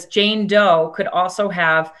because Jane Doe could also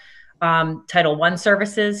have Title I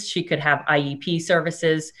services. She could have IEP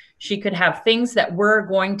services. She could have things that we're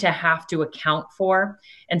going to have to account for.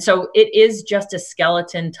 And so it is just a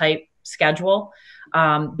skeleton type schedule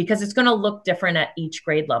because it's going to look different at each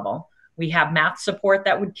grade level. We have math support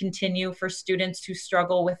that would continue for students who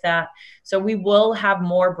struggle with that. So we will have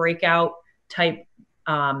more breakout type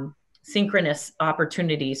synchronous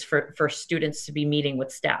opportunities for students to be meeting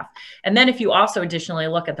with staff. And then if you also additionally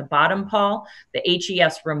look at the bottom, Paul, the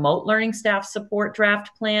HES remote learning staff support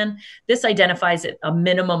draft plan, this identifies a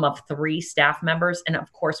minimum of 3 staff members. And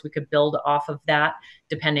of course we could build off of that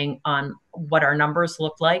depending on what our numbers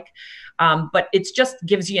look like. But it just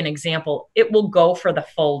gives you an example. It will go for the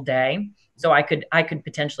full day. So I could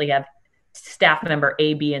potentially have staff member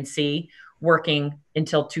A, B, and C working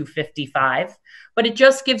until 2:55, but it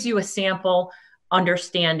just gives you a sample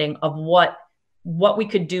understanding of what we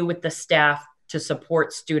could do with the staff to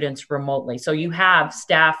support students remotely. So you have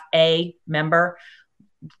staff A member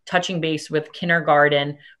touching base with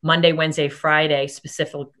kindergarten Monday, Wednesday, Friday,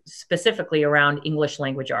 specifically around English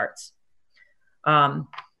language arts. And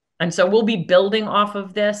so we'll be building off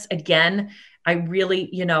of this. Again, I really,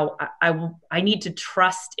 I need to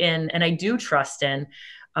trust in, and I do trust in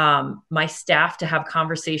my staff to have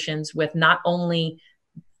conversations with not only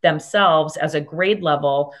themselves as a grade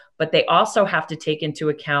level, but they also have to take into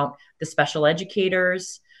account the special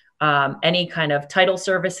educators, any kind of title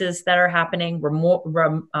services that are happening,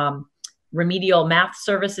 remedial math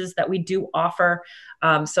services that we do offer.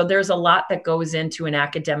 So there's a lot that goes into an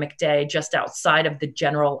academic day just outside of the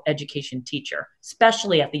general education teacher,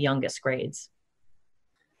 especially at the youngest grades.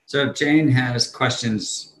 So if Jane has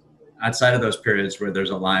questions outside of those periods where there's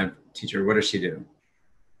a live teacher, what does she do?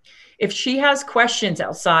 If she has questions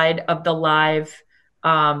outside of the live,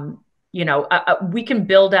 we can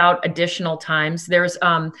build out additional times. There's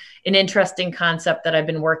an interesting concept that I've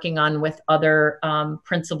been working on with other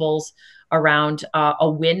principals around a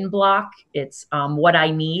win block. It's what I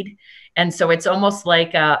need. And so it's almost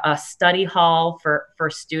like a study hall for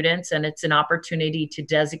students, and it's an opportunity to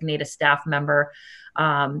designate a staff member,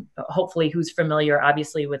 hopefully who's familiar,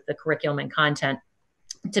 obviously, with the curriculum and content,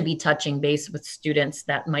 to be touching base with students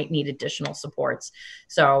that might need additional supports.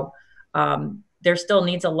 So there still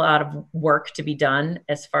needs a lot of work to be done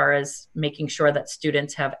as far as making sure that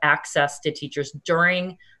students have access to teachers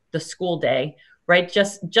during the school day, right?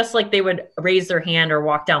 Just like they would raise their hand or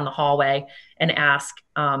walk down the hallway and ask,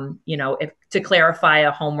 to clarify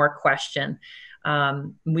a homework question.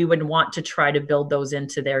 We would want to try to build those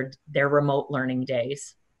into their remote learning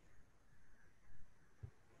days.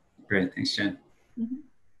 Great, thanks, Jen. Mm-hmm.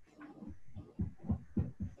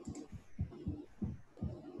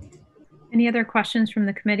 Any other questions from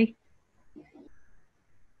the committee?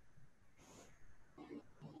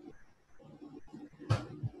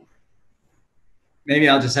 Maybe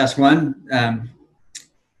I'll just ask one.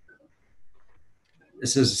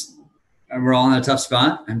 We're all in a tough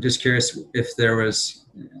spot. I'm just curious if there was,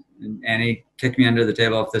 Annie, kick me under the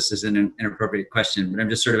table if this is an inappropriate question, but I'm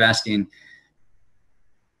just sort of asking,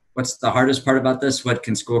 what's the hardest part about this? What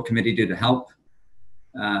can school committee do to help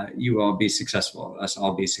you all be successful, us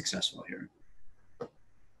all be successful here?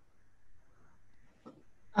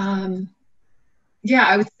 Yeah,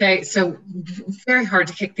 I would say, so very hard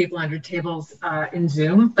to kick people under tables in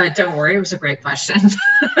Zoom, but don't worry, it was a great question.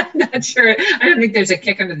 I'm not sure, I don't think there's a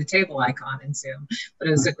kick under the table icon in Zoom, but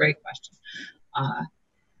it was a great question.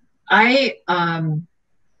 I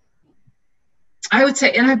would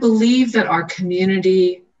say, and I believe that our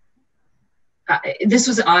community, this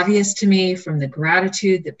was obvious to me from the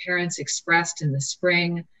gratitude that parents expressed in the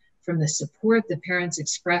spring, from the support that parents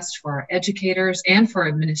expressed for our educators and for our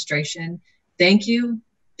administration. Thank you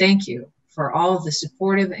for all of the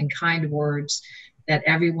supportive and kind words that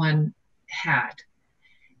everyone had.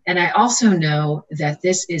 And I also know that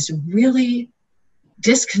this is really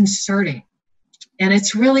disconcerting and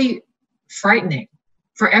it's really frightening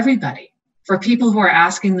for everybody, for people who are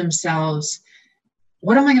asking themselves,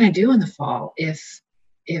 what am I going to do in the fall if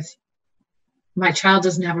my child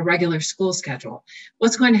doesn't have a regular school schedule?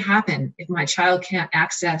 What's going to happen if my child can't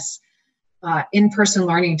access in-person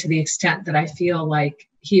learning to the extent that I feel like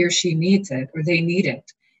he or she needs it or they need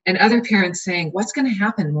it? And other parents saying, what's going to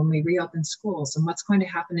happen when we reopen schools, and what's going to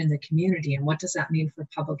happen in the community, and what does that mean for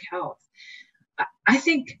public health? I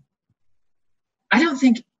think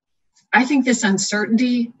this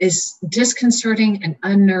uncertainty is disconcerting and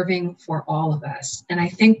unnerving for all of us. And I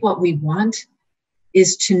think what we want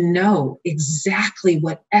is to know exactly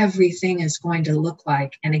what everything is going to look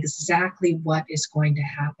like and exactly what is going to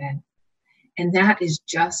happen. And that is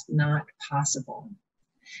just not possible.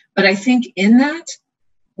 But I think in that,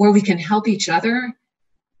 where we can help each other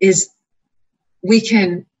is we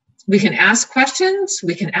can ask questions,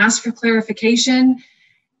 we can ask for clarification,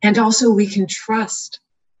 and also we can trust.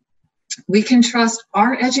 We can trust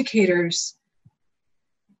our educators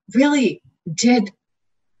really did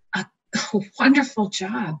a wonderful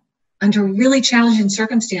job under really challenging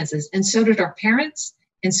circumstances, and so did our parents,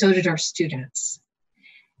 and so did our students.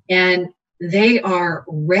 And they are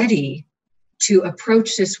ready to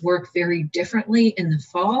approach this work very differently in the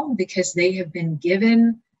fall because they have been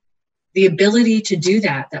given the ability to do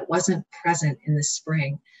that wasn't present in the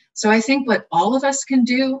spring. So I think what all of us can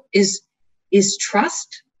do is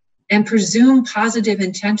trust and presume positive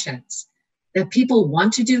intentions, that people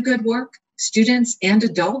want to do good work, students and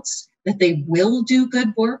adults, that they will do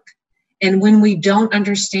good work. And when we don't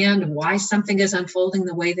understand why something is unfolding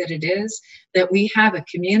the way that it is, that we have a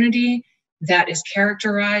community that is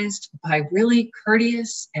characterized by really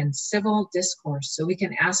courteous and civil discourse. So we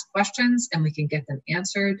can ask questions and we can get them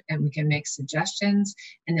answered and we can make suggestions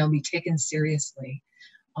and they'll be taken seriously.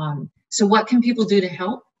 So what can people do to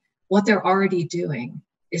help? What they're already doing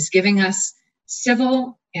is giving us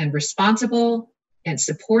civil and responsible and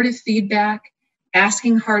supportive feedback,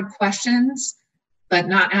 asking hard questions, but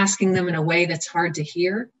not asking them in a way that's hard to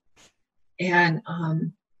hear, and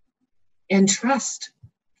trust.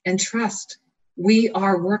 And trust. We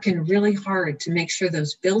are working really hard to make sure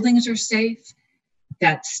those buildings are safe,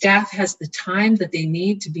 that staff has the time that they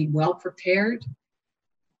need to be well prepared,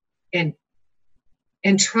 and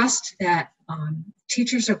trust that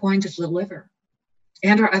teachers are going to deliver,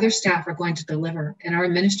 and our other staff are going to deliver, and our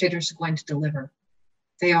administrators are going to deliver.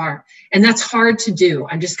 They are. And that's hard to do.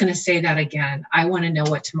 I'm just going to say that again. I want to know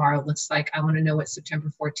what tomorrow looks like. I want to know what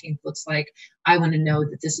September 14th looks like. I want to know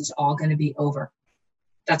that this is all going to be over.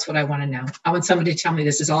 That's what I want to know. I want somebody to tell me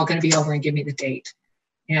this is all going to be over and give me the date.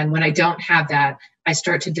 And when I don't have that, I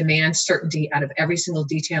start to demand certainty out of every single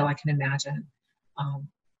detail I can imagine.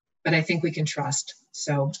 But I think we can trust.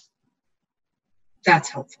 So that's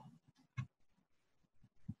helpful.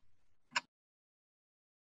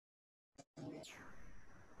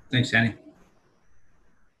 Thanks, Annie.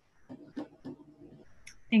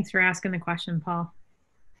 Thanks for asking the question, Paul.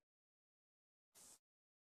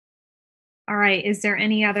 All right, is there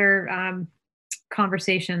any other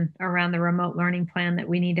conversation around the remote learning plan that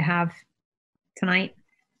we need to have tonight?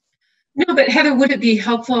 No, but Heather, would it be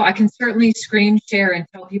helpful? I can certainly screen share and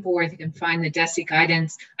tell people where they can find the DESE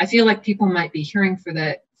guidance. I feel like people might be hearing for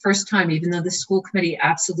the first time, even though the school committee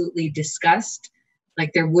absolutely discussed,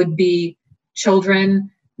 like there would be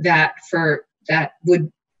children that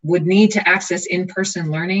would need to access in-person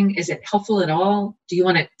learning. Is it helpful at all? Do you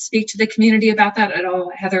want to speak to the community about that at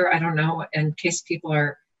all, Heather? I don't know, in case people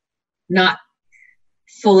are not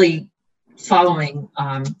fully following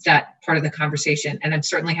that part of the conversation. And I'm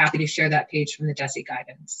certainly happy to share that page from the DESE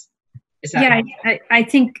guidance. Is that yeah, I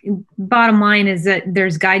think bottom line is that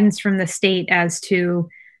there's guidance from the state as to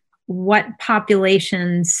what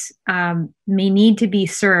populations may need to be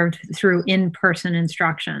served through in-person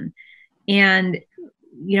instruction. And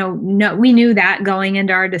no, we knew that going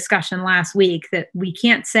into our discussion last week, that we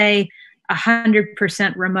can't say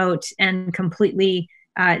 100% remote and completely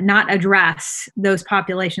not address those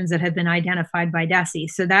populations that have been identified by DESE.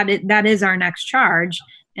 So that is our next charge,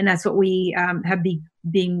 and that's what we have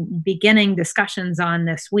been beginning discussions on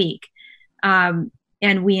this week.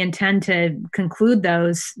 And we intend to conclude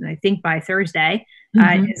those, I think, by Thursday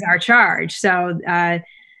is our charge. So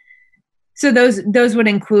so those would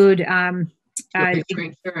include. Sure, I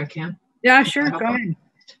can. Yeah, sure. Go ahead.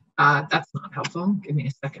 That's not helpful. Give me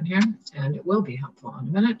a second here, and it will be helpful in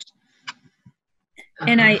a minute.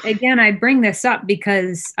 And I bring this up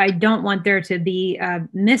because I don't want there to be a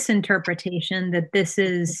misinterpretation that this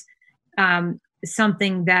is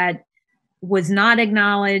something that was not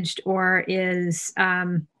acknowledged or is,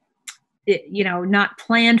 not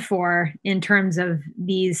planned for in terms of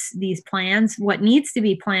these plans. What needs to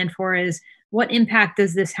be planned for is what impact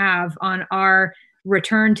does this have on our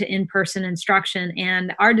return to in-person instruction,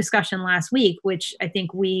 and our discussion last week, which I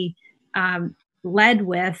think we led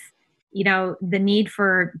with, the need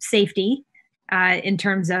for safety in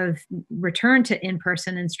terms of return to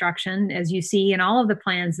in-person instruction, as you see in all of the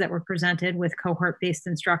plans that were presented with cohort-based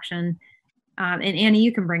instruction. And Annie,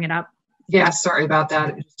 you can bring it up. Yeah, sorry about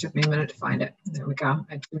that. It just took me a minute to find it. There we go. I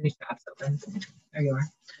had too many tabs open. There you are.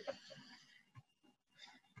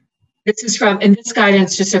 This is from, and this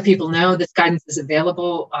guidance, just so people know, this guidance is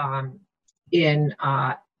available in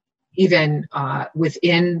even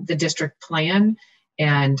within the district plan.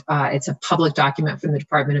 And it's a public document from the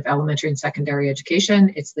Department of Elementary and Secondary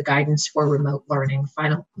Education. It's the guidance for remote learning,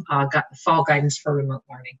 final fall guidance for remote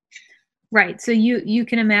learning. Right. So you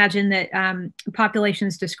can imagine that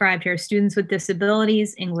populations described here: students with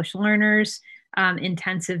disabilities, English learners,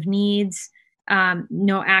 intensive needs,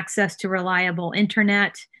 no access to reliable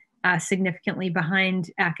internet, significantly behind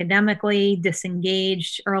academically,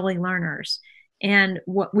 disengaged, early learners. And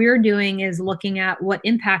what we're doing is looking at what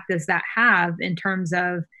impact does that have in terms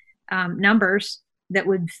of numbers that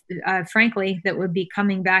would, frankly, that would be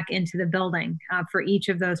coming back into the building for each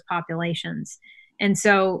of those populations. And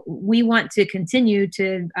so we want to continue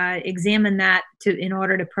to examine that in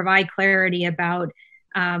order to provide clarity about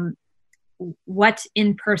what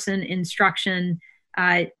in-person instruction,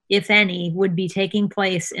 if any, would be taking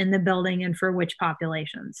place in the building and for which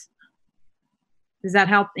populations. Does that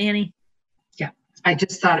help, Annie? Yeah, I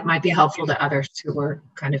just thought it might be helpful to others who were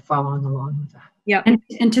kind of following along with that. Yeah,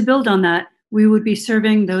 and to build on that, we would be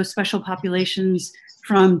serving those special populations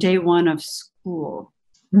from day one of school.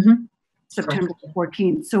 Mm-hmm. September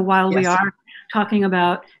 14th. So while we are talking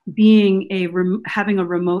about being having a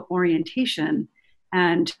remote orientation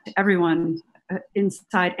and everyone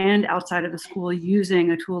inside and outside of the school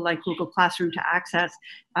using a tool like Google Classroom to access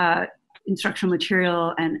instructional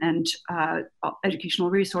material and educational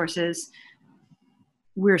resources,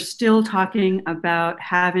 we're still talking about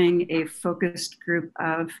having a focused group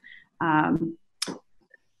of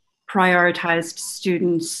prioritized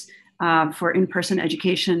students for in-person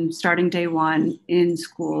education starting day one in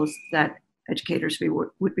schools that educators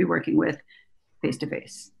would be working with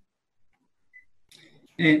face-to-face.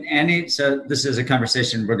 And Annie, so this is a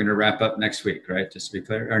conversation we're going to wrap up next week, right? Just to be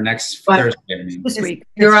clear, or next Thursday. I mean. This week.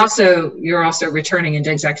 You're also returning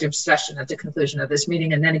into executive session at the conclusion of this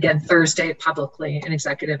meeting, and then again Thursday publicly, in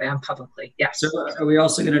executive and publicly. Yes. So are we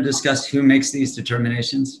also going to discuss who makes these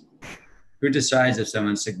determinations? Who decides if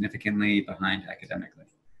someone's significantly behind academically?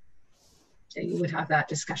 You would have that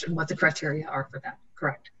discussion, what the criteria are for that.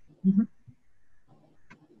 Correct. Mm-hmm.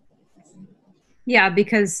 Yeah,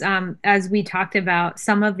 because as we talked about,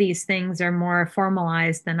 some of these things are more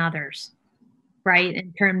formalized than others, right?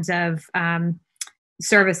 In terms of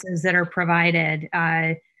services that are provided,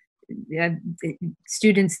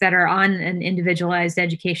 students that are on an individualized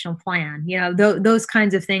educational plan, those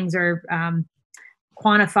kinds of things are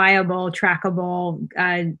quantifiable, trackable,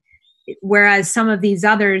 whereas some of these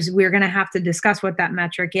others, we're going to have to discuss what that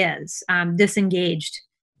metric is. Disengaged,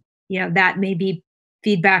 that may be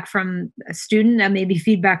feedback from a student, that may be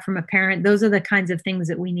feedback from a parent. Those are the kinds of things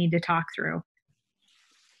that we need to talk through.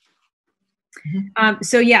 Mm-hmm.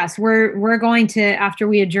 So yes, we're going to, after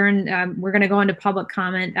we adjourn, we're going to go into public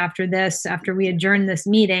comment after this. After we adjourn this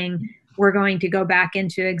meeting, we're going to go back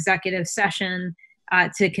into executive session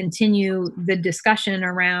to continue the discussion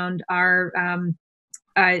around our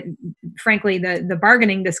frankly, the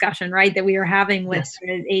bargaining discussion, right, that we are having with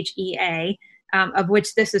HEA, of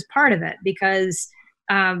which this is part of it, because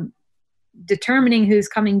determining who's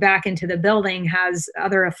coming back into the building has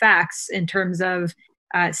other effects in terms of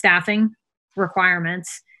staffing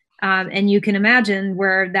requirements, And you can imagine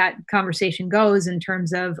where that conversation goes in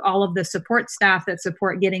terms of all of the support staff that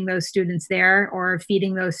support getting those students there or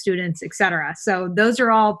feeding those students, et cetera. So those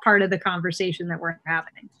are all part of the conversation that we're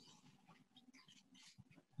having.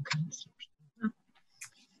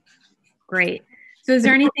 Great. So is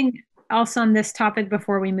there anything else on this topic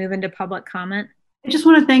before we move into public comment? I just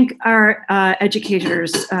want to thank our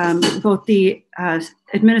educators, both the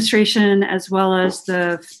administration as well as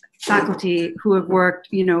the faculty who have worked,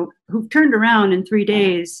 who've turned around in 3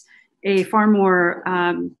 days a far more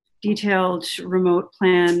detailed remote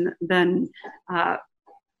plan than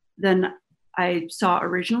I saw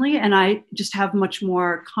originally. And I just have much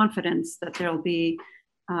more confidence that there'll be,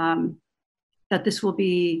 that this will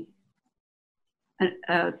be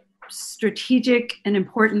a strategic and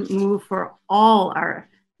important move for all our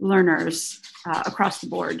learners across the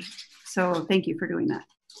board. So thank you for doing that.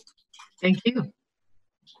 Thank you.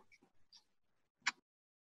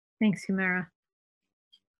 Thanks, Humira.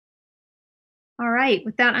 All right,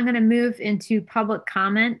 with that, I'm going to move into public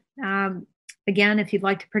comment. Again, if you'd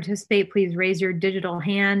like to participate, please raise your digital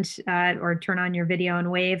hand or turn on your video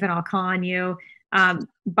and wave, and I'll call on you.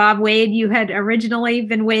 Bob Wade, you had originally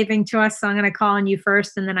been waving to us, so I'm going to call on you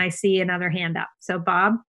first, and then I see another hand up. So,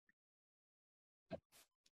 Bob.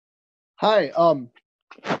 Hi.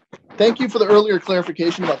 Thank you for the earlier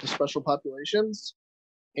clarification about the special populations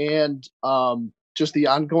and just the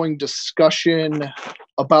ongoing discussion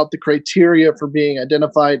about the criteria for being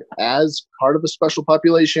identified as part of a special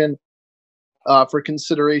population for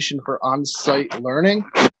consideration for on-site learning.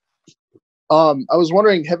 I was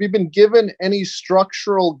wondering, have you been given any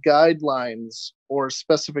structural guidelines or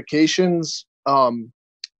specifications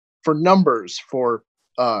for numbers for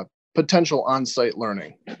potential on-site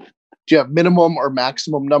learning? Do you have minimum or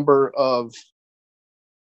maximum number of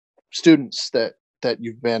students that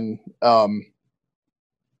you've been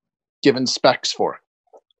given specs for?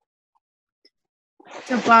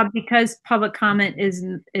 So Bob, because public comment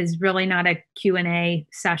is really not a Q&A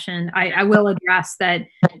session, I will address that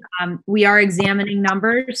we are examining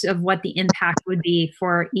numbers of what the impact would be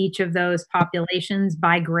for each of those populations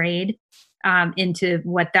by grade into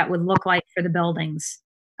what that would look like for the buildings,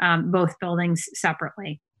 both buildings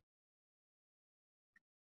separately.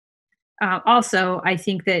 Also, I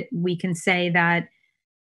think that we can say that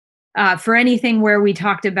for anything where we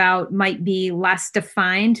talked about might be less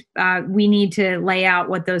defined, we need to lay out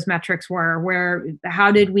what those metrics were.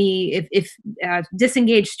 How did we, if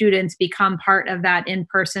disengaged students become part of that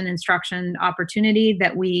in-person instruction opportunity,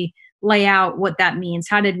 that we lay out what that means?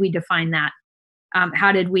 How did we define that?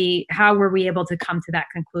 How were we able to come to that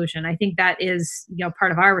conclusion? I think that is,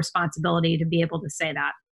 part of our responsibility to be able to say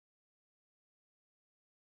that.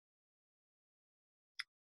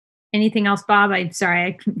 Anything else, Bob? I'm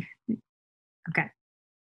sorry. Okay.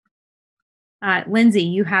 Lindsay,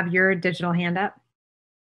 you have your digital hand up.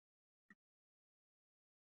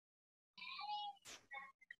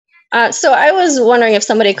 So I was wondering if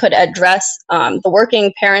somebody could address the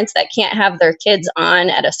working parents that can't have their kids on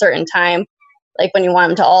at a certain time, like when you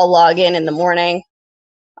want them to all log in the morning.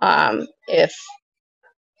 If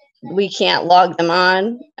we can't log them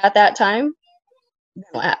on at that time, then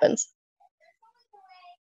what happens?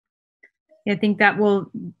 I think that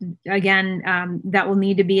will, again, that will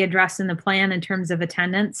need to be addressed in the plan in terms of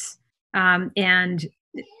attendance. And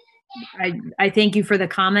I thank you for the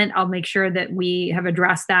comment. I'll make sure that we have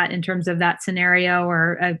addressed that in terms of that scenario,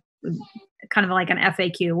 or kind of like an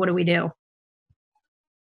FAQ. What do we do?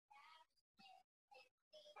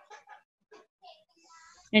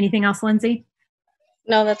 Anything else, Lindsay?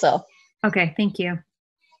 No, that's all. Okay, thank you.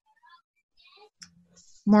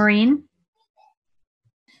 Maureen?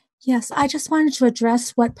 Yes, I just wanted to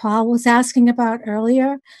address what Paul was asking about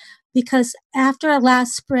earlier, because after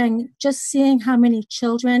last spring, just seeing how many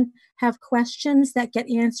children have questions that get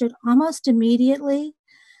answered almost immediately.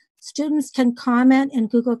 Students can comment in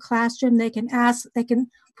Google Classroom. They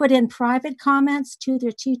can put in private comments to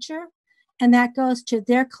their teacher, and that goes to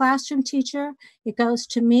their classroom teacher. It goes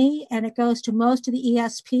to me, and it goes to most of the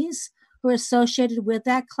ESPs who are associated with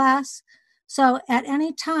that class. So at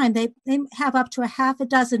any time, they have up to a half a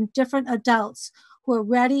dozen different adults who are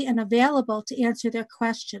ready and available to answer their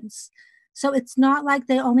questions. So it's not like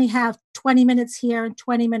they only have 20 minutes here and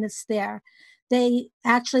 20 minutes there. They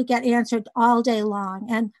actually get answered all day long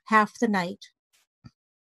and half the night.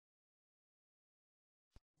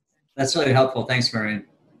 That's really helpful. Thanks, Maureen.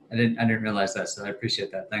 I didn't realize that, so I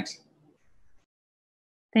appreciate that. Thanks.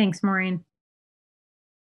 Thanks, Maureen.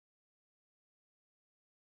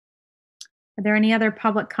 Are there any other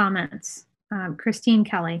public comments? Christine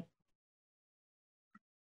Kelly.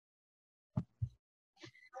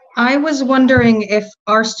 I was wondering if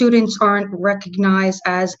our students aren't recognized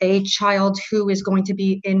as a child who is going to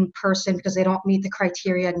be in person because they don't meet the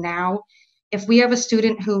criteria now. If we have a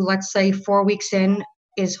student who, let's say 4 weeks in,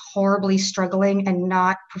 is horribly struggling and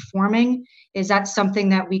not performing, is that something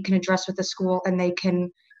that we can address with the school and they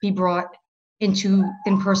can be brought into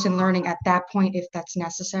in-person learning at that point if that's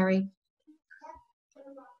necessary?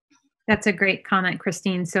 That's a great comment,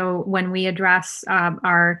 Christine. So when we address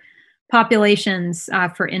our populations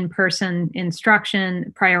for in-person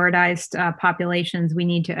instruction, prioritized populations, we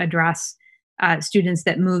need to address students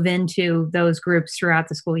that move into those groups throughout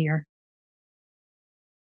the school year.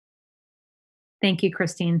 Thank you,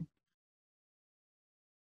 Christine.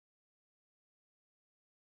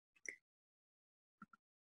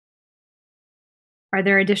 Are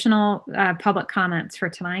there additional public comments for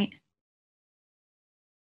tonight?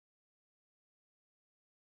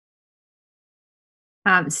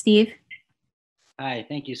 Steve? Hi,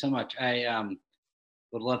 thank you so much. I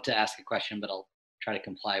would love to ask a question, but I'll try to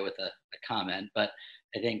comply with a comment. But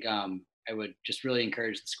I think I would just really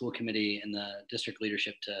encourage the school committee and the district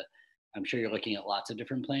leadership to, I'm sure you're looking at lots of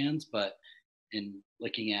different plans, but in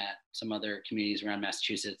looking at some other communities around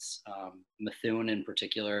Massachusetts, Methuen in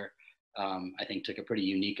particular, I think took a pretty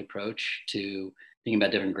unique approach to thinking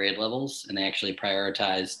about different grade levels. And they actually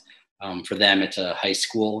prioritized, for them, it's a high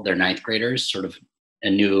school, they're ninth graders, sort of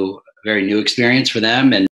a very new experience for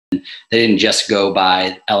them. And they didn't just go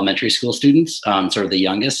by elementary school students, sort of the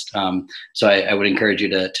youngest. So I would encourage you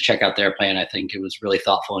to check out their plan. I think it was really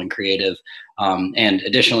thoughtful and creative. And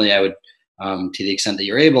additionally, I would, to the extent that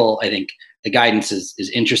you're able, I think the guidance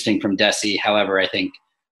is interesting from DESE. However, I think,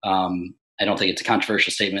 I don't think it's a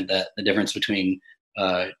controversial statement that the difference between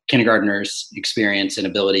kindergartners' experience and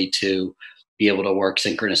ability to be able to work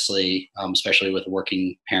synchronously, especially with a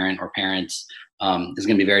working parent or parents, is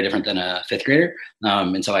going to be very different than a fifth grader.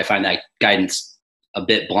 And so I find that guidance a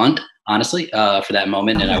bit blunt, honestly, for that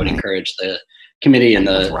moment. And I would encourage the committee and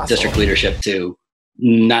the district leadership to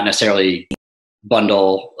not necessarily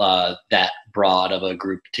bundle that broad of a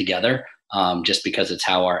group together, just because it's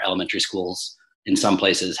how our elementary schools in some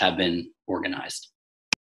places have been organized.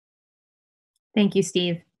 Thank you,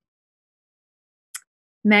 Steve.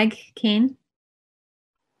 Meg Kane.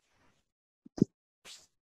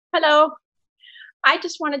 Hello. I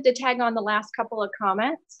just wanted to tag on the last couple of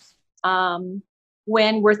comments.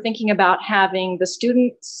 When we're thinking about having the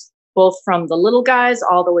students, both from the little guys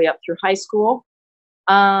all the way up through high school,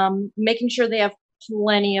 making sure they have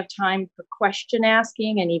plenty of time for question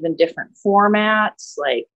asking and even different formats,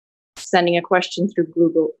 like sending a question through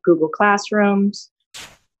Google Classrooms.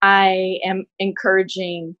 I am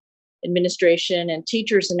encouraging administration and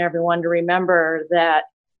teachers and everyone to remember that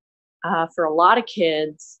for a lot of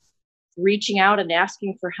kids, reaching out and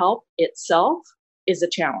asking for help itself is a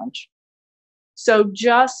challenge. So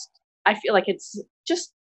I feel like it's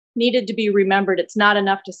just needed to be remembered. It's not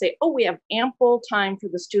enough to say, oh, we have ample time for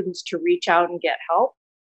the students to reach out and get help.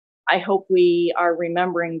 I hope we are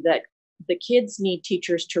remembering that the kids need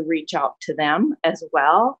teachers to reach out to them as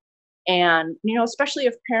well. And, especially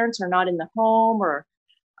if parents are not in the home or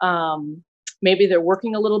maybe they're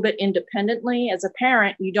working a little bit independently. As a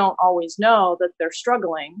parent, you don't always know that they're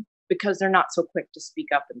struggling because they're not so quick to speak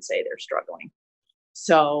up and say they're struggling.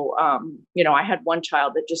 So, I had one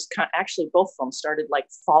child that just actually both of them started like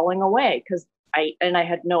falling away because I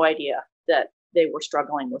had no idea that they were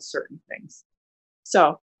struggling with certain things.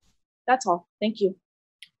 So that's all. Thank you.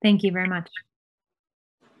 Thank you very much.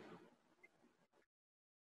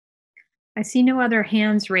 I see no other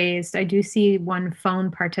hands raised. I do see one phone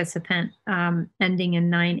participant ending in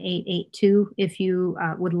 9882. If you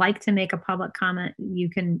would like to make a public comment, you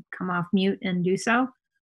can come off mute and do so.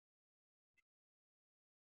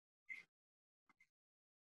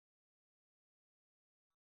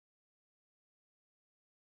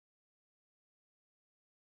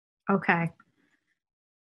 Okay.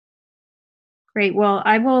 Great. Well,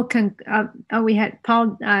 I will. We had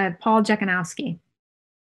Paul Jekanowski.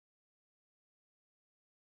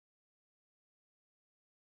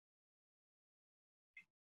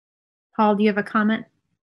 Paul, do you have a comment?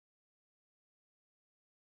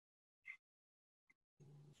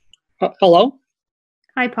 Hello?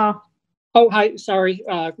 Hi, Paul. Oh, hi. Sorry.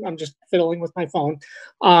 I'm just fiddling with my phone.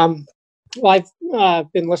 Well,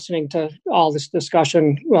 I've been listening to all this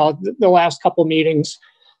discussion, the last couple meetings.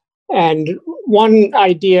 And one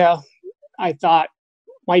idea I thought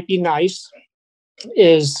might be nice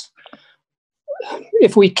is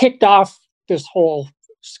if we kicked off this whole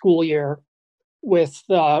school year with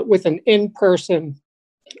an in-person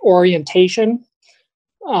orientation,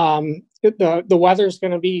 the weather's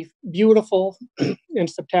going to be beautiful in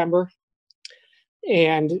September.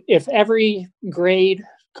 And if every grade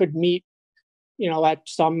could meet, at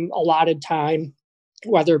some allotted time,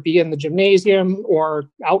 whether it be in the gymnasium or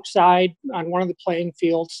outside on one of the playing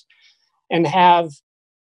fields, and have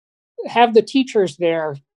the teachers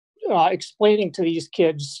there explaining to these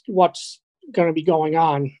kids what's going to be going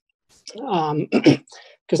on.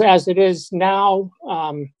 Because as it is now,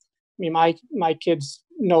 my kids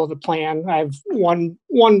know the plan. I have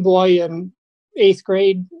one boy in 8th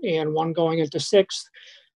grade and one going into 6th,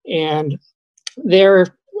 and they're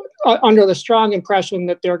under the strong impression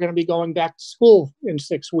that they're going to be going back to school in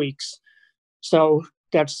 6 weeks. So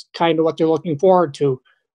that's kind of what they're looking forward to.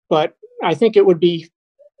 But I think it would be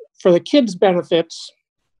for the kids' benefits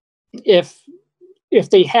if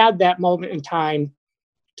they had that moment in time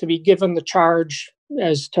to be given the charge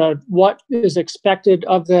as to what is expected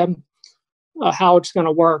of them, how it's going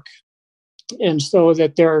to work, and so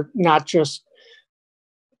that they're not just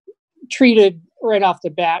treated right off the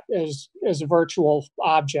bat as virtual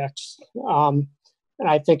objects. And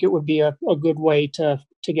I think it would be a good way to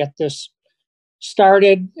get this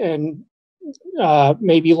started and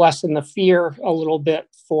maybe lessen the fear a little bit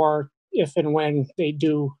for if and when they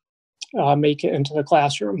do make it into the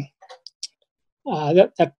classroom.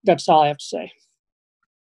 That's all I have to say.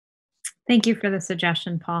 Thank you for the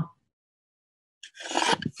suggestion, Paul.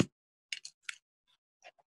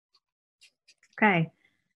 Okay.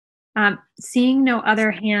 Seeing no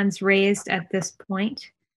other hands raised at this point,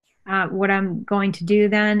 what I'm going to do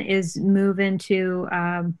then is move into,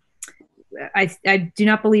 I do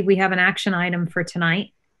not believe we have an action item for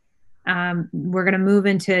tonight. We're going to move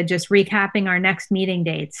into just recapping our next meeting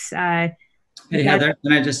dates. Hey, Heather,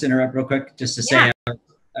 can I just interrupt real quick? Just to say,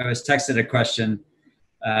 I was texted a question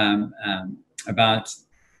about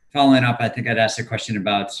following up. I think I'd asked a question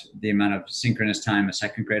about the amount of synchronous time a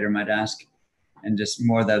 2nd grader might ask, and just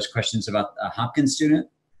more of those questions about a Hopkins student.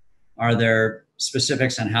 Are there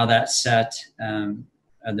specifics on how that's set? Are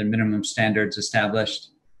there minimum standards established?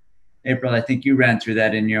 April, I think you ran through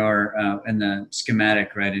that in your in the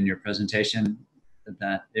schematic, right, in your presentation,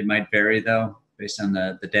 that it might vary though, based on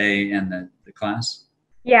the day and the class.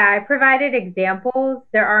 Yeah, I provided examples.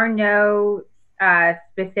 There are no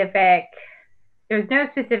there's no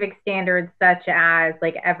specific standards such as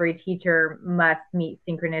like every teacher must meet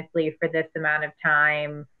synchronously for this amount of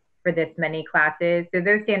time for this many classes. So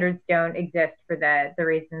those standards don't exist for the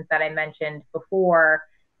reasons that I mentioned before.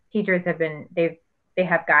 Teachers have been, they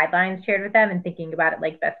have guidelines shared with them and thinking about it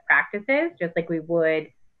like best practices, just like we would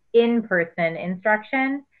in-person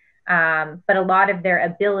instruction. But a lot of their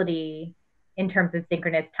ability in terms of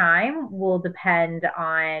synchronous time will depend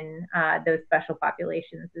on those special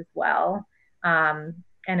populations as well, and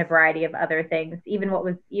a variety of other things. Even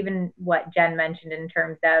what Jen mentioned in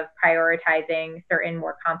terms of prioritizing certain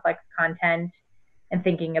more complex content and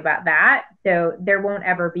thinking about that. So there won't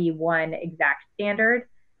ever be one exact standard.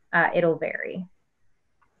 It'll vary.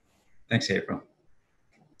 Thanks, April.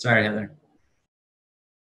 Sorry, Heather.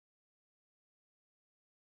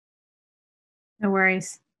 No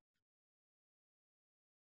worries.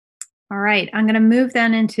 All right, I'm going to move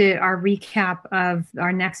then into our recap of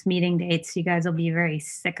our next meeting dates. You guys will be very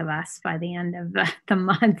sick of us by the end of the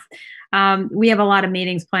month. We have a lot of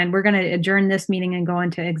meetings planned. We're going to adjourn this meeting and go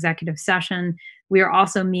into executive session. We are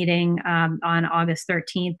also meeting on August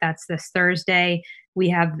 13th. That's this Thursday. We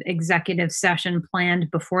have executive session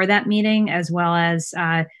planned before that meeting, as well as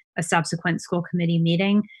a subsequent school committee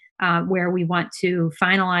meeting. Where we want to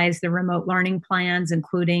finalize the remote learning plans,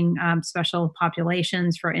 including special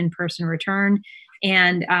populations for in-person return.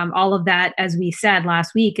 And all of that, as we said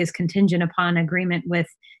last week, is contingent upon agreement with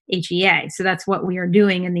HEA. So that's what we are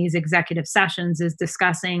doing in these executive sessions, is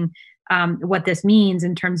discussing what this means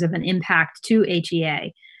in terms of an impact to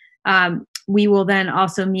HEA. We will then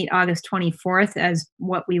also meet August 24th as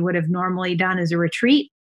what we would have normally done as a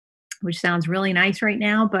retreat, which sounds really nice right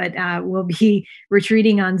now, but we'll be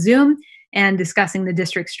retreating on Zoom and discussing the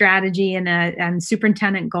district strategy and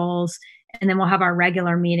superintendent goals. And then we'll have our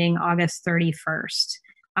regular meeting August 31st.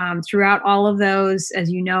 Throughout all of those,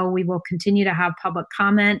 as you know, we will continue to have public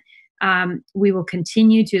comment. We will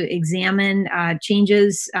continue to examine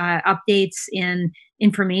changes, updates in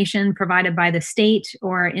information provided by the state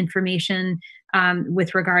or information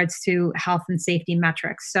with regards to health and safety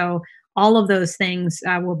metrics. So all of those things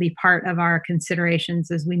will be part of our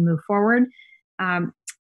considerations as we move forward.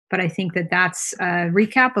 But I think that that's a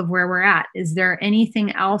recap of where we're at. Is there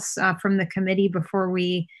anything else from the committee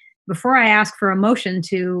before I ask for a motion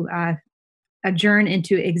to adjourn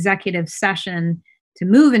into executive session to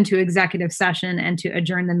move into executive session and to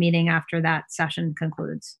adjourn the meeting after that session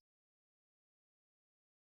concludes.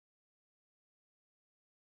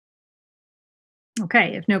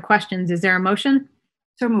 Okay, if no questions, is there a motion?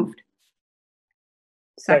 So moved.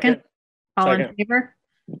 Second? All Second. in favor?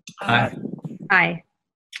 Aye. Aye.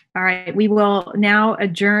 All right, we will now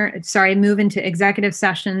move into executive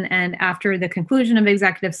session, and after the conclusion of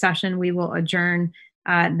executive session, we will adjourn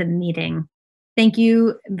the meeting. Thank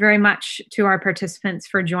you very much to our participants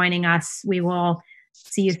for joining us. We will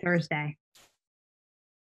see you Thursday.